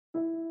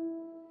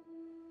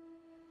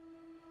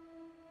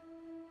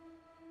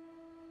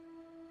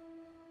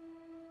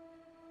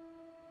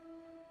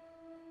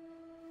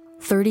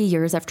 "30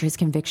 years after his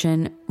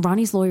conviction,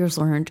 Ronnie's lawyers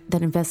learned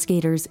that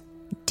investigators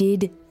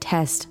did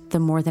test the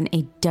more than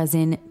a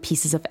dozen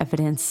pieces of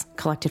evidence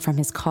collected from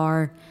his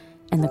car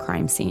and the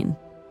crime scene.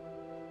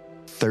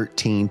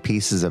 13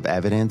 pieces of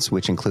evidence,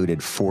 which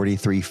included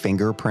 43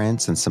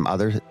 fingerprints and some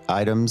other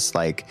items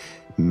like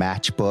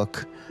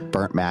matchbook,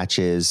 burnt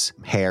matches,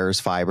 hairs,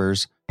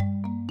 fibers.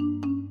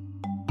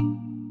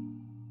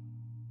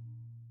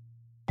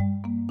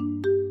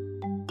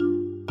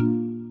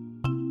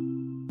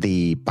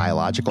 The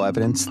biological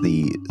evidence,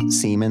 the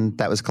semen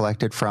that was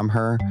collected from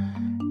her,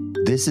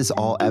 this is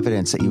all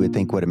evidence that you would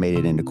think would have made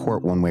it into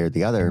court one way or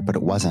the other, but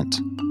it wasn't.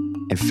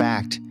 In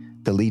fact,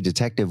 the lead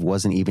detective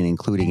wasn't even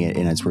including it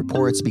in his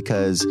reports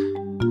because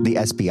the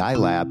SBI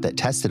lab that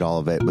tested all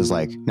of it was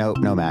like, nope,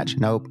 no match,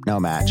 nope, no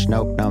match,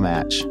 nope, no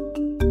match.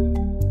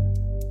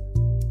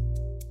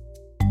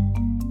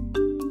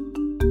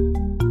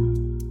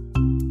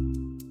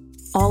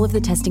 All of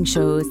the testing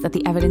shows that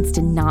the evidence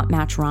did not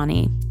match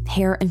Ronnie.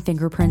 Hair and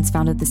fingerprints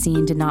found at the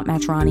scene did not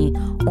match Ronnie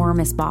or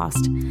Miss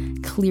Bost,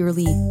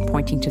 clearly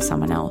pointing to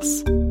someone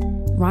else.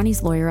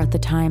 Ronnie's lawyer at the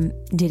time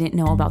didn't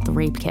know about the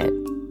rape kit,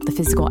 the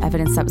physical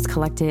evidence that was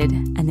collected,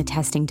 and the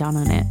testing done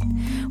on it,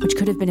 which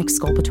could have been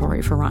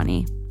exculpatory for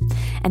Ronnie.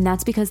 And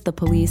that's because the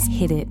police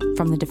hid it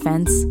from the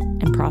defense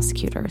and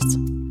prosecutors.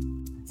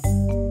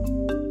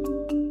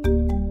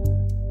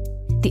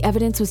 The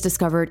evidence was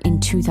discovered in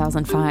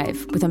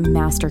 2005 with a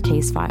master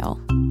case file.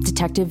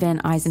 Detective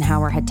Van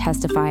Eisenhower had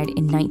testified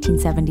in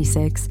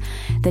 1976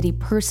 that he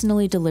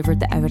personally delivered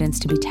the evidence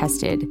to be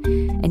tested,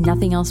 and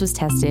nothing else was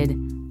tested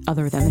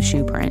other than the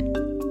shoe print.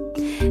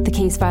 The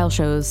case file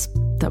shows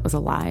that was a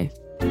lie.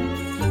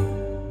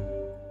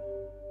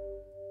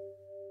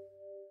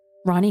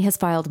 Ronnie has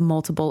filed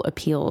multiple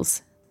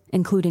appeals,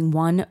 including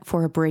one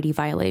for a Brady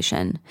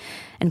violation.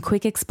 And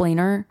quick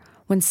explainer,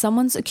 when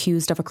someone's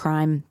accused of a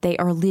crime, they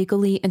are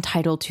legally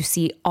entitled to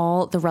see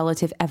all the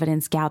relative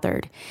evidence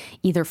gathered,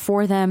 either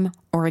for them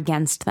or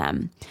against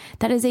them.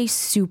 That is a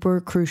super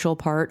crucial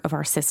part of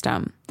our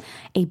system.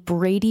 A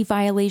Brady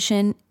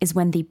violation is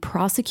when the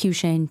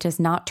prosecution does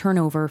not turn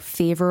over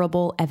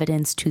favorable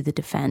evidence to the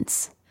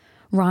defense.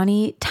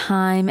 Ronnie,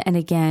 time and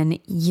again,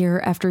 year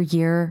after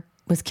year,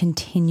 was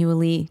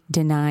continually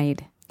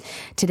denied.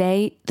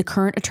 Today, the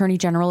current Attorney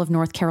General of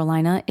North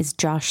Carolina is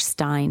Josh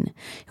Stein,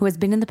 who has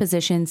been in the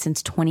position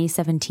since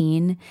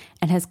 2017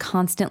 and has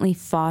constantly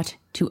fought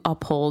to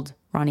uphold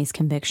Ronnie's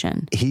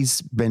conviction.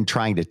 He's been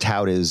trying to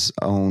tout his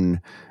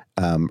own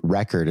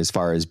record as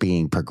far as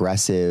being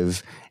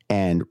progressive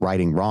and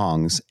righting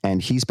wrongs.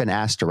 And he's been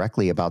asked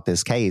directly about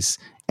this case,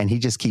 and he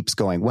just keeps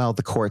going, well,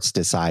 the court's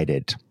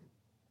decided.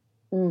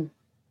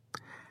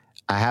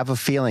 I have a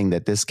feeling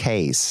that this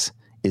case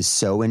is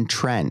so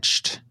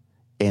entrenched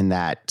in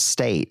that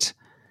state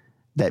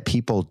that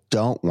people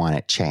don't want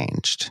it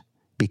changed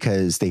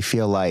because they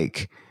feel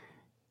like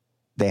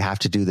they have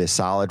to do this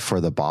solid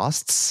for the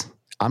Bosts.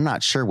 I'm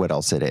not sure what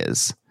else it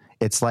is.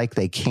 It's like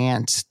they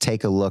can't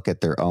take a look at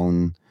their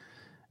own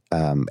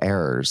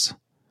errors,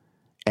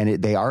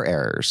 and they are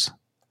errors.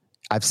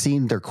 I've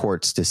seen their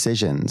court's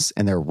decisions,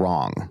 and they're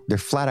wrong. They're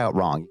flat out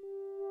wrong.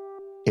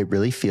 It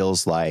really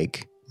feels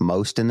like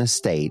most in the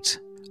state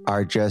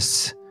are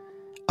just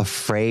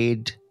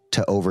afraid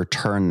to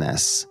overturn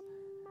this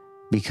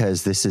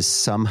because this is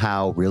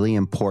somehow really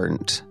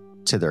important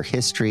to their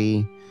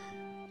history,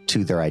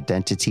 to their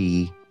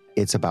identity.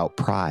 It's about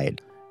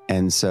pride.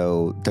 And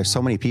so there's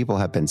so many people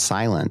have been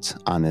silent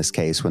on this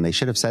case when they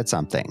should have said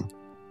something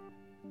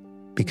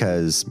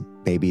because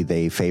maybe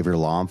they favor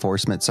law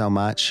enforcement so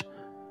much,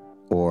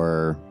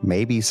 or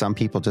maybe some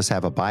people just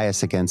have a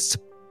bias against,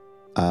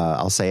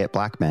 I'll say it,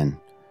 black men.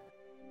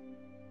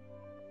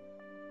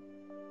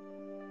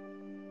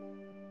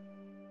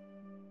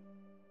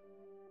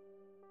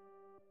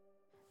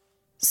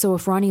 So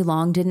if Ronnie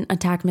Long didn't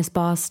attack Miss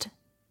Bost,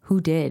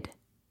 who did?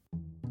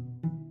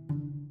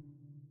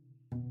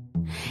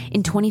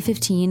 In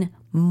 2015,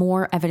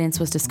 more evidence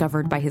was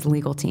discovered by his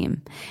legal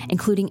team,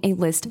 including a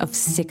list of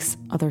 6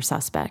 other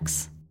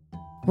suspects.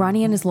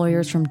 Ronnie and his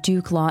lawyers from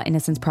Duke Law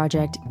Innocence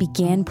Project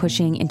began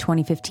pushing in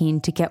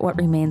 2015 to get what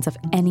remains of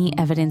any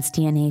evidence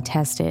DNA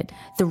tested.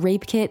 The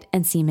rape kit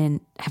and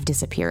semen have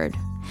disappeared,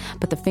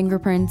 but the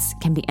fingerprints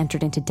can be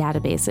entered into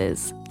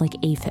databases like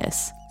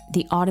AFIS,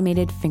 the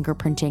automated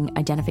fingerprinting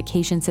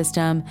identification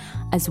system,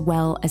 as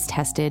well as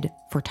tested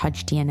for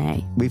touch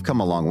DNA. We've come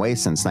a long way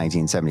since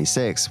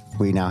 1976.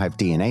 We now have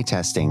DNA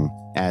testing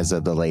as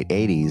of the late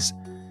 80s,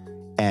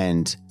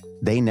 and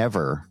they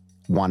never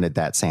wanted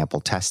that sample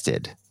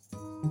tested.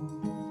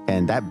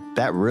 And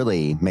that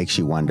really makes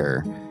you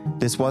wonder.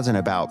 This wasn't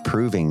about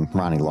proving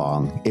Ronnie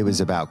Long. It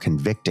was about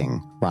convicting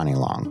Ronnie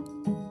Long.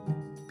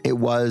 It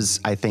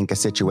was, I think, a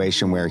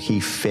situation where he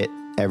fit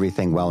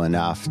everything well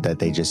enough that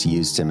they just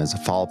used him as a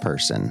fall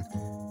person.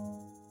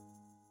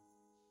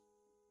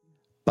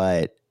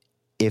 But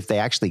if they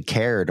actually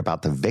cared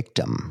about the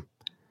victim,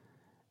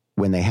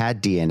 when they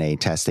had DNA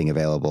testing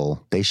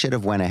available, they should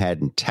have went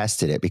ahead and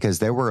tested it because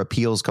there were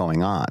appeals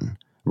going on.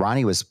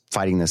 Ronnie was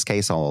fighting this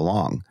case all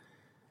along.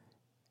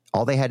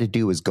 All they had to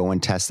do was go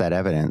and test that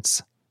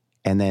evidence,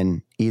 and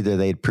then either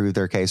they'd prove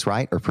their case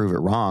right or prove it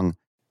wrong.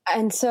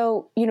 And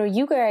so,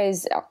 you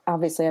guys,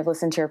 obviously I've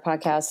listened to your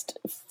podcast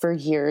for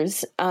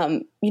years.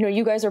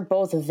 You guys are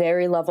both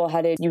very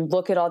level-headed. You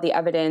look at all the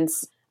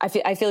evidence. I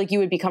feel like you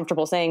would be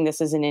comfortable saying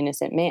this is an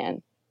innocent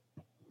man.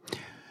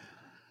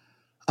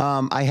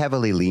 I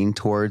heavily lean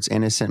towards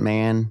innocent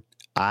man.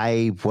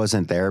 I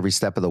wasn't there every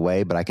step of the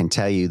way, but I can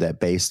tell you that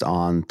based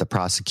on the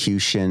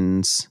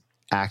prosecution's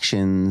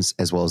actions,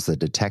 as well as the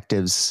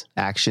detectives'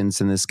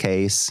 actions in this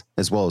case,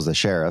 as well as the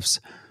sheriff's,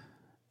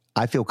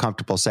 I feel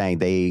comfortable saying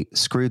they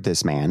screwed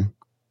this man,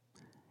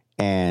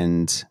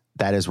 and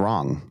that is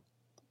wrong.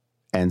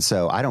 And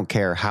so I don't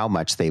care how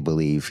much they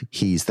believe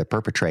he's the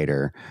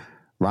perpetrator.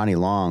 Ronnie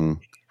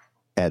Long,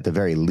 at the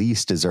very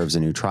least, deserves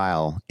a new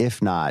trial,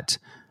 if not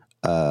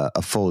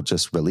a full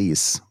just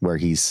release where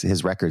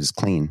his record is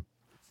clean.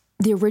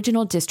 The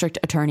original district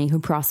attorney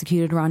who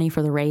prosecuted Ronnie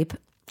for the rape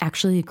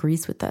actually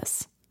agrees with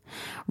this.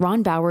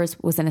 Ron Bowers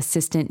was an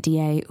assistant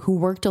DA who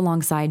worked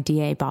alongside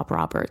DA Bob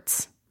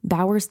Roberts.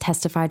 Bowers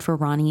testified for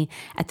Ronnie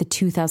at the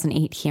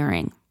 2008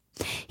 hearing.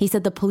 He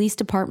said the police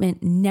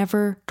department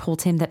never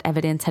told him that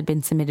evidence had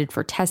been submitted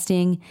for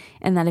testing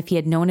and that if he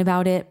had known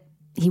about it,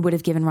 he would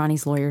have given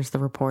Ronnie's lawyers the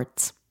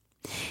reports.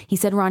 He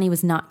said Ronnie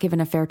was not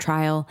given a fair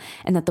trial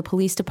and that the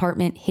police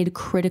department hid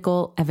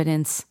critical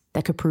evidence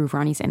that could prove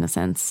Ronnie's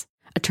innocence.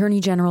 Attorney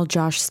General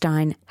Josh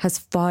Stein has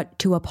fought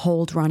to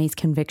uphold Ronnie's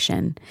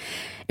conviction.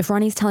 If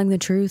Ronnie's telling the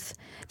truth,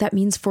 that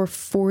means for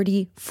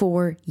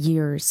 44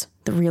 years,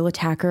 the real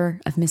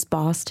attacker of Miss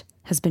Bost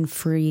has been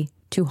free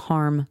to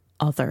harm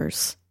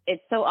others.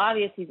 It's so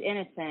obvious he's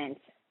innocent,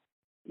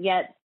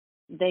 yet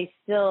they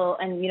still,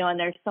 and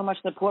there's so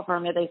much support for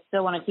him that they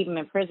still want to keep him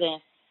in prison,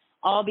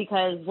 all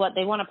because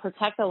they want to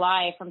protect a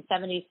lie from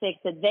 76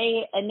 that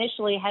they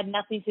initially had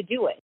nothing to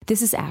do with.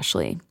 This is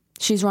Ashley.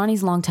 She's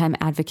Ronnie's longtime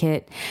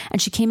advocate,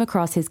 and she came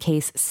across his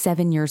case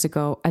 7 years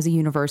ago as a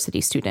university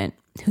student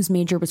whose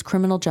major was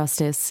criminal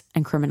justice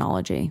and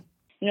criminology.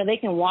 They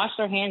can wash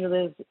their hands of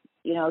this,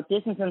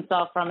 distance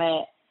themselves from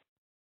it,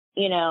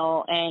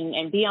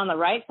 and be on the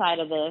right side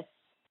of this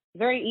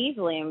very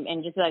easily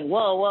and just be like,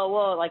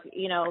 whoa, like,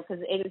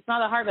 because it's not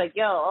that hard, like,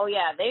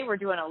 they were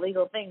doing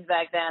illegal things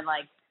back then.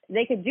 Like,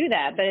 they could do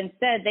that, but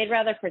instead they'd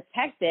rather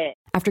protect it.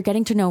 After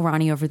getting to know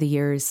Ronnie over the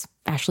years,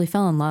 Ashley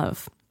fell in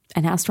love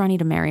and asked Ronnie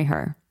to marry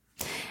her.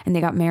 And they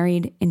got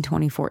married in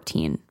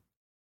 2014.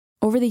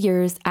 Over the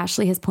years,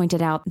 Ashley has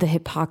pointed out the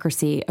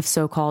hypocrisy of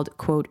so-called,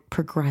 quote,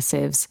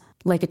 progressives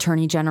like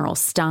Attorney General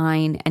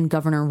Stein and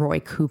Governor Roy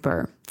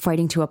Cooper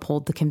fighting to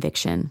uphold the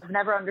conviction. I've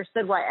never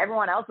understood why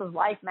everyone else's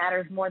life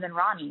matters more than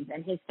Ronnie's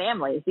and his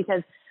family's,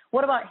 because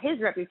what about his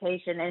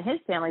reputation and his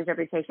family's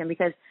reputation?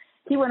 Because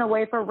he went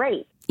away for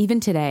rape. Even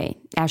today,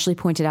 Ashley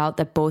pointed out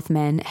that both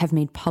men have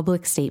made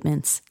public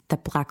statements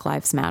that Black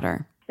Lives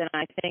Matter. And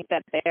I think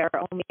that they're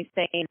only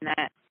saying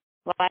that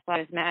Black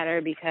Lives Matter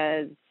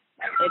because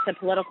it's a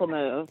political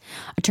move.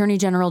 Attorney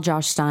General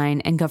Josh Stein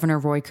and Governor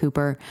Roy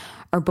Cooper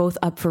are both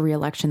up for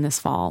re-election this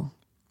fall.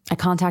 I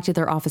contacted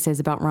their offices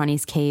about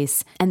Ronnie's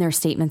case and their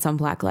statements on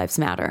Black Lives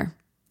Matter,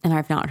 and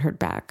I've not heard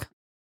back.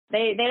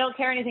 They don't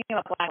care anything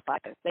about Black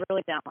lives. They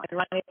really don't. Like,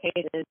 Ronnie's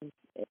case is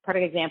a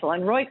perfect example.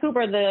 And Roy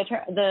Cooper,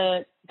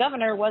 the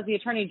governor, was the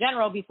attorney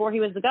general before he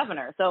was the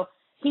governor. So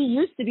he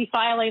used to be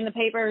filing the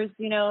papers,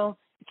 to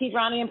keep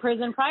Ronnie in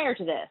prison prior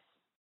to this.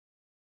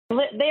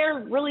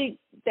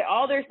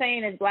 All they're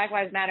saying is Black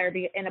Lives Matter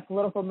in a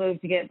political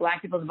move to get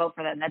Black people to vote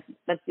for them.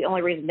 That's the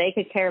only reason. They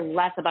could care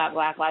less about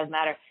Black Lives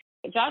Matter.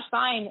 Josh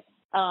Stein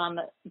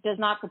does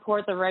not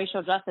support the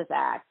Racial Justice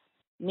Act,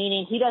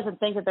 meaning he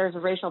doesn't think that there's a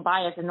racial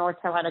bias in North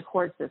Carolina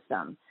court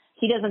system.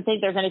 He doesn't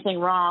think there's anything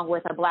wrong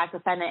with a Black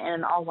defendant in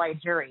an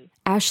all-white jury.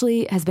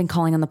 Ashley has been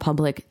calling on the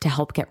public to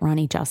help get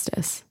Ronnie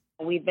justice.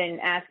 We've been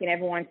asking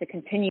everyone to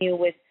continue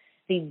with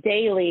the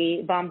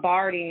daily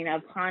bombarding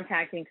of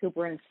contacting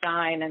Cooper and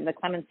Stein and the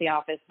clemency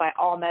office by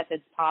all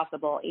methods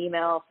possible: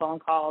 email, phone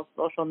calls,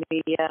 social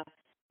media,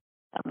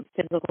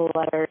 physical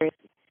letters,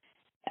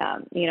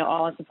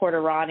 all in support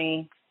of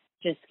Ronnie.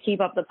 Just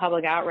keep up the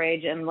public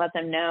outrage and let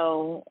them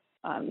know,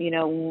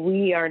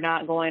 we are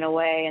not going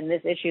away and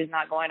this issue is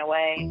not going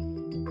away.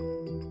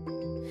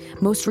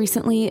 Most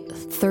recently,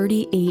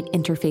 38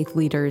 interfaith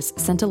leaders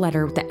sent a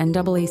letter with the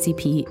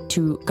NAACP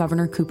to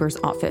Governor Cooper's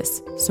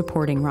office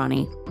supporting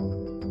Ronnie.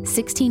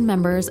 16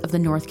 members of the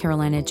North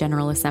Carolina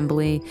General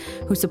Assembly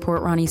who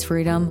support Ronnie's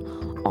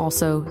freedom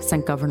also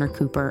sent Governor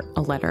Cooper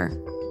a letter.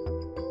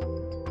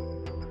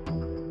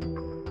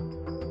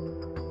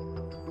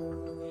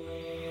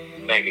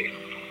 Maggie,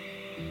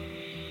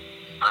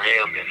 I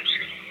am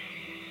innocent.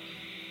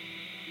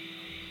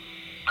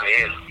 I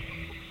am.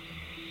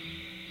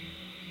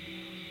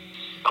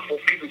 I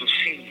want people to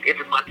see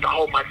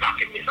all my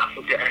documents. I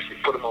want to actually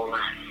put them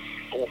online.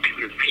 I want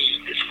people to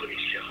read this for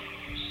themselves.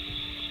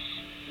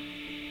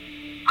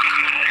 I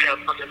have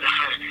nothing to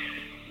hide.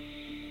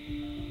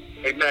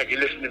 Hey, Maggie,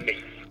 listen to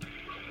me.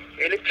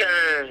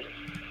 Anytime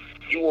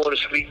you want to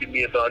speak to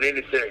me about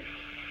anything,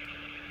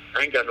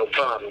 I ain't got no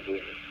problem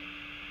with it.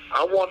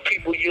 I want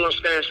people, you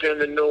understand,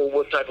 to know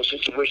what type of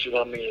situation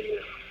I'm in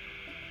here.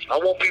 I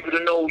want people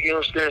to know, you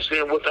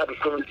understand, what type of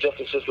criminal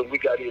justice system we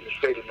got here in the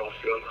state of North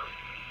Carolina.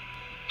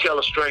 Tell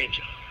a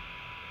stranger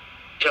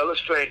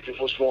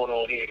what's going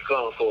on here in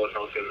Concord,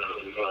 North Carolina.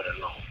 We run it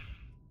along.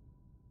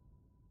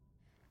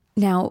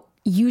 Now,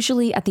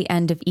 usually at the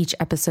end of each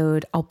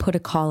episode, I'll put a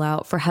call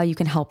out for how you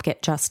can help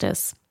get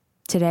justice.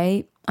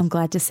 Today, I'm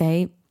glad to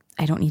say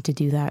I don't need to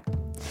do that.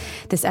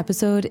 This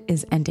episode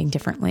is ending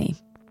differently.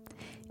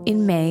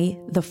 In May,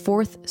 the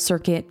Fourth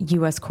Circuit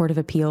U.S. Court of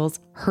Appeals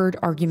heard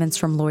arguments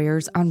from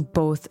lawyers on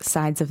both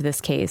sides of this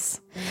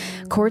case.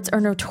 Courts are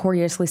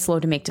notoriously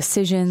slow to make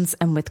decisions,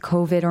 and with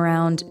COVID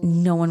around,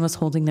 no one was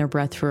holding their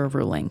breath for a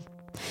ruling.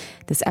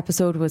 This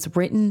episode was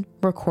written,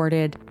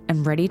 recorded,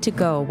 and ready to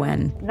go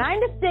when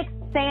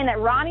 9-6 saying that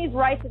Ronnie's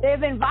rights, they've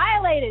been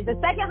violated. The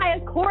second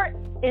highest court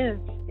is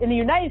in the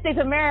United States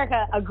of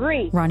America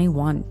agree. Ronnie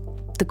won.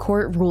 The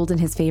court ruled in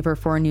his favor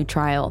for a new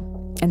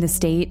trial, and the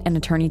state and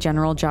Attorney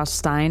General Josh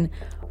Stein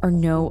are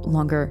no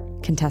longer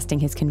contesting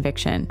his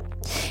conviction.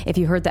 If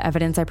you heard the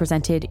evidence I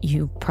presented,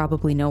 you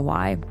probably know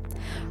why.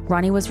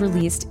 Ronnie was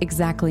released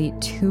exactly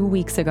 2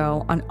 weeks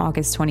ago on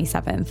August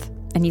 27th,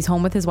 and he's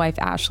home with his wife,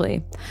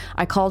 Ashley.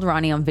 I called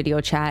Ronnie on video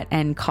chat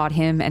and caught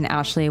him and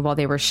Ashley while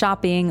they were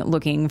shopping,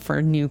 looking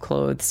for new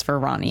clothes for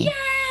Ronnie.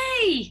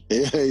 Yay!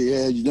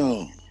 Yeah, you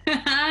know.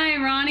 Hi,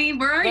 Ronnie.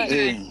 Where are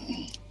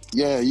you?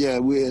 Yeah,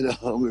 we're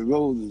at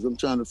Roses. I'm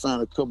trying to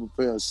find a couple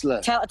pair of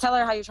slacks. Tell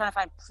her how you're trying to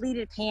find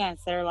pleated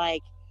pants. They're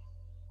like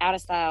out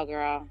of style,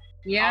 girl.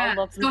 Yeah.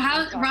 So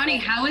Ronnie,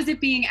 how is it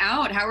being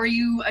out? How are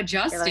you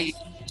adjusting?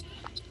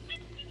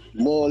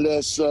 More or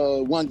less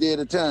one day at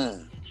a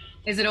time.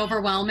 Is it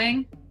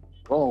overwhelming?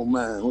 Oh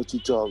man, what you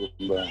talking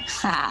about?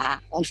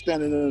 I'm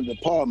standing in a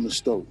department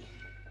store.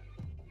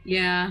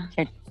 Yeah.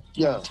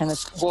 Yeah,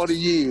 40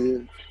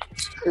 years.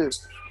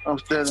 I'm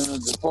standing in a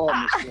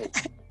department store.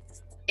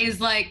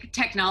 Is like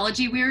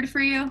technology weird for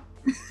you?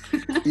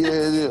 Yeah,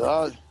 it is.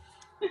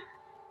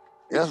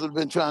 That's what they've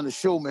been trying to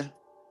show me.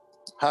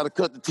 How to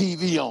cut the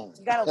TV on.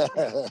 You gotta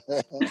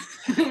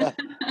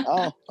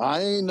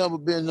I ain't never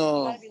been. You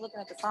gotta be looking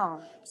at the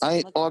phone.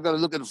 I gotta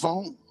look at the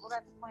phone. Well,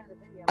 that's the point of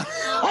the video.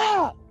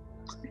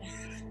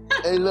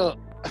 Hey, look.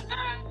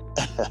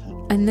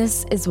 And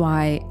this is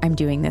why I'm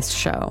doing this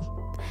show.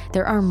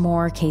 There are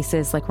more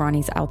cases like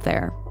Ronnie's out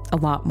there, a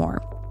lot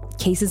more.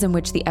 Cases in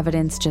which the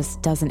evidence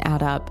just doesn't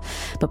add up,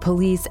 but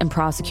police and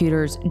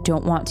prosecutors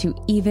don't want to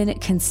even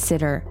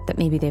consider that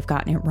maybe they've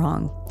gotten it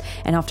wrong,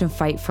 and often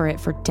fight for it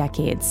for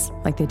decades,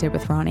 like they did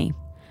with Ronnie.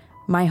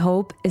 My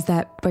hope is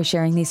that by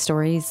sharing these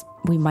stories,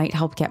 we might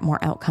help get more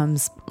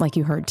outcomes like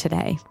you heard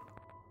today.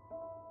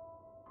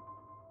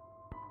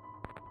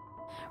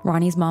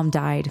 Ronnie's mom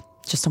died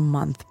just a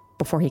month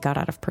before he got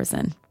out of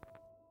prison.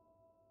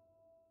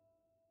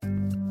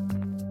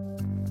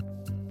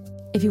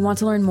 If you want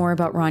to learn more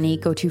about Ronnie,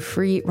 go to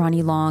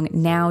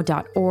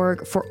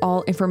freeronnielongnow.org for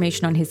all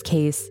information on his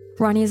case.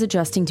 Ronnie is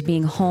adjusting to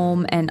being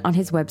home, and on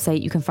his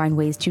website, you can find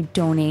ways to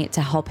donate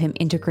to help him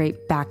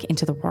integrate back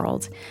into the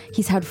world.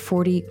 He's had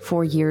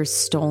 44 years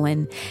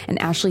stolen,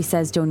 and Ashley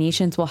says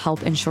donations will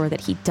help ensure that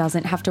he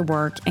doesn't have to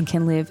work and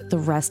can live the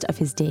rest of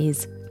his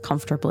days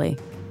comfortably.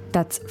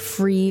 That's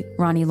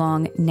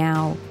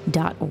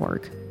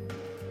freeronnielongnow.org.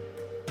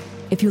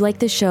 If you like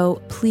this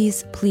show,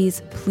 please,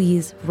 please,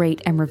 please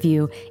rate and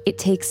review. It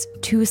takes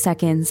 2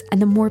 seconds, and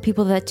the more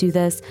people that do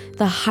this,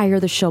 the higher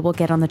the show will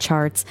get on the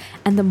charts,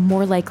 and the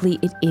more likely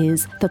it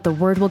is that the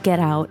word will get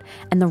out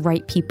and the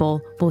right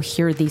people will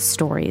hear these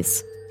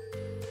stories.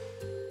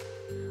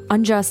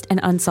 Unjust and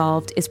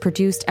Unsolved is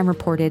produced and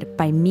reported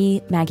by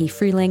me, Maggie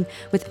Freeling,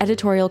 with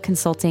editorial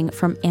consulting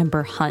from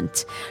Amber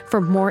Hunt.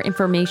 For more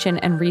information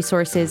and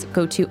resources,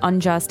 go to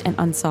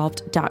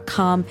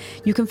unjustandunsolved.com.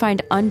 You can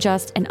find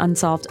Unjust and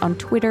Unsolved on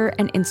Twitter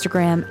and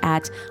Instagram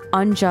at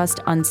Unjust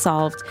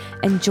Unsolved,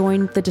 and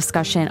join the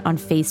discussion on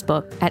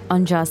Facebook at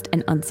Unjust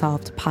and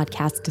Unsolved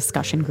Podcast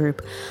Discussion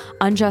Group.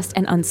 Unjust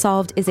and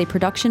Unsolved is a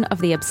production of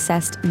the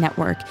Obsessed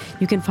Network.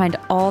 You can find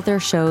all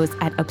their shows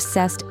at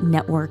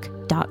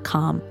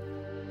obsessednetwork.com.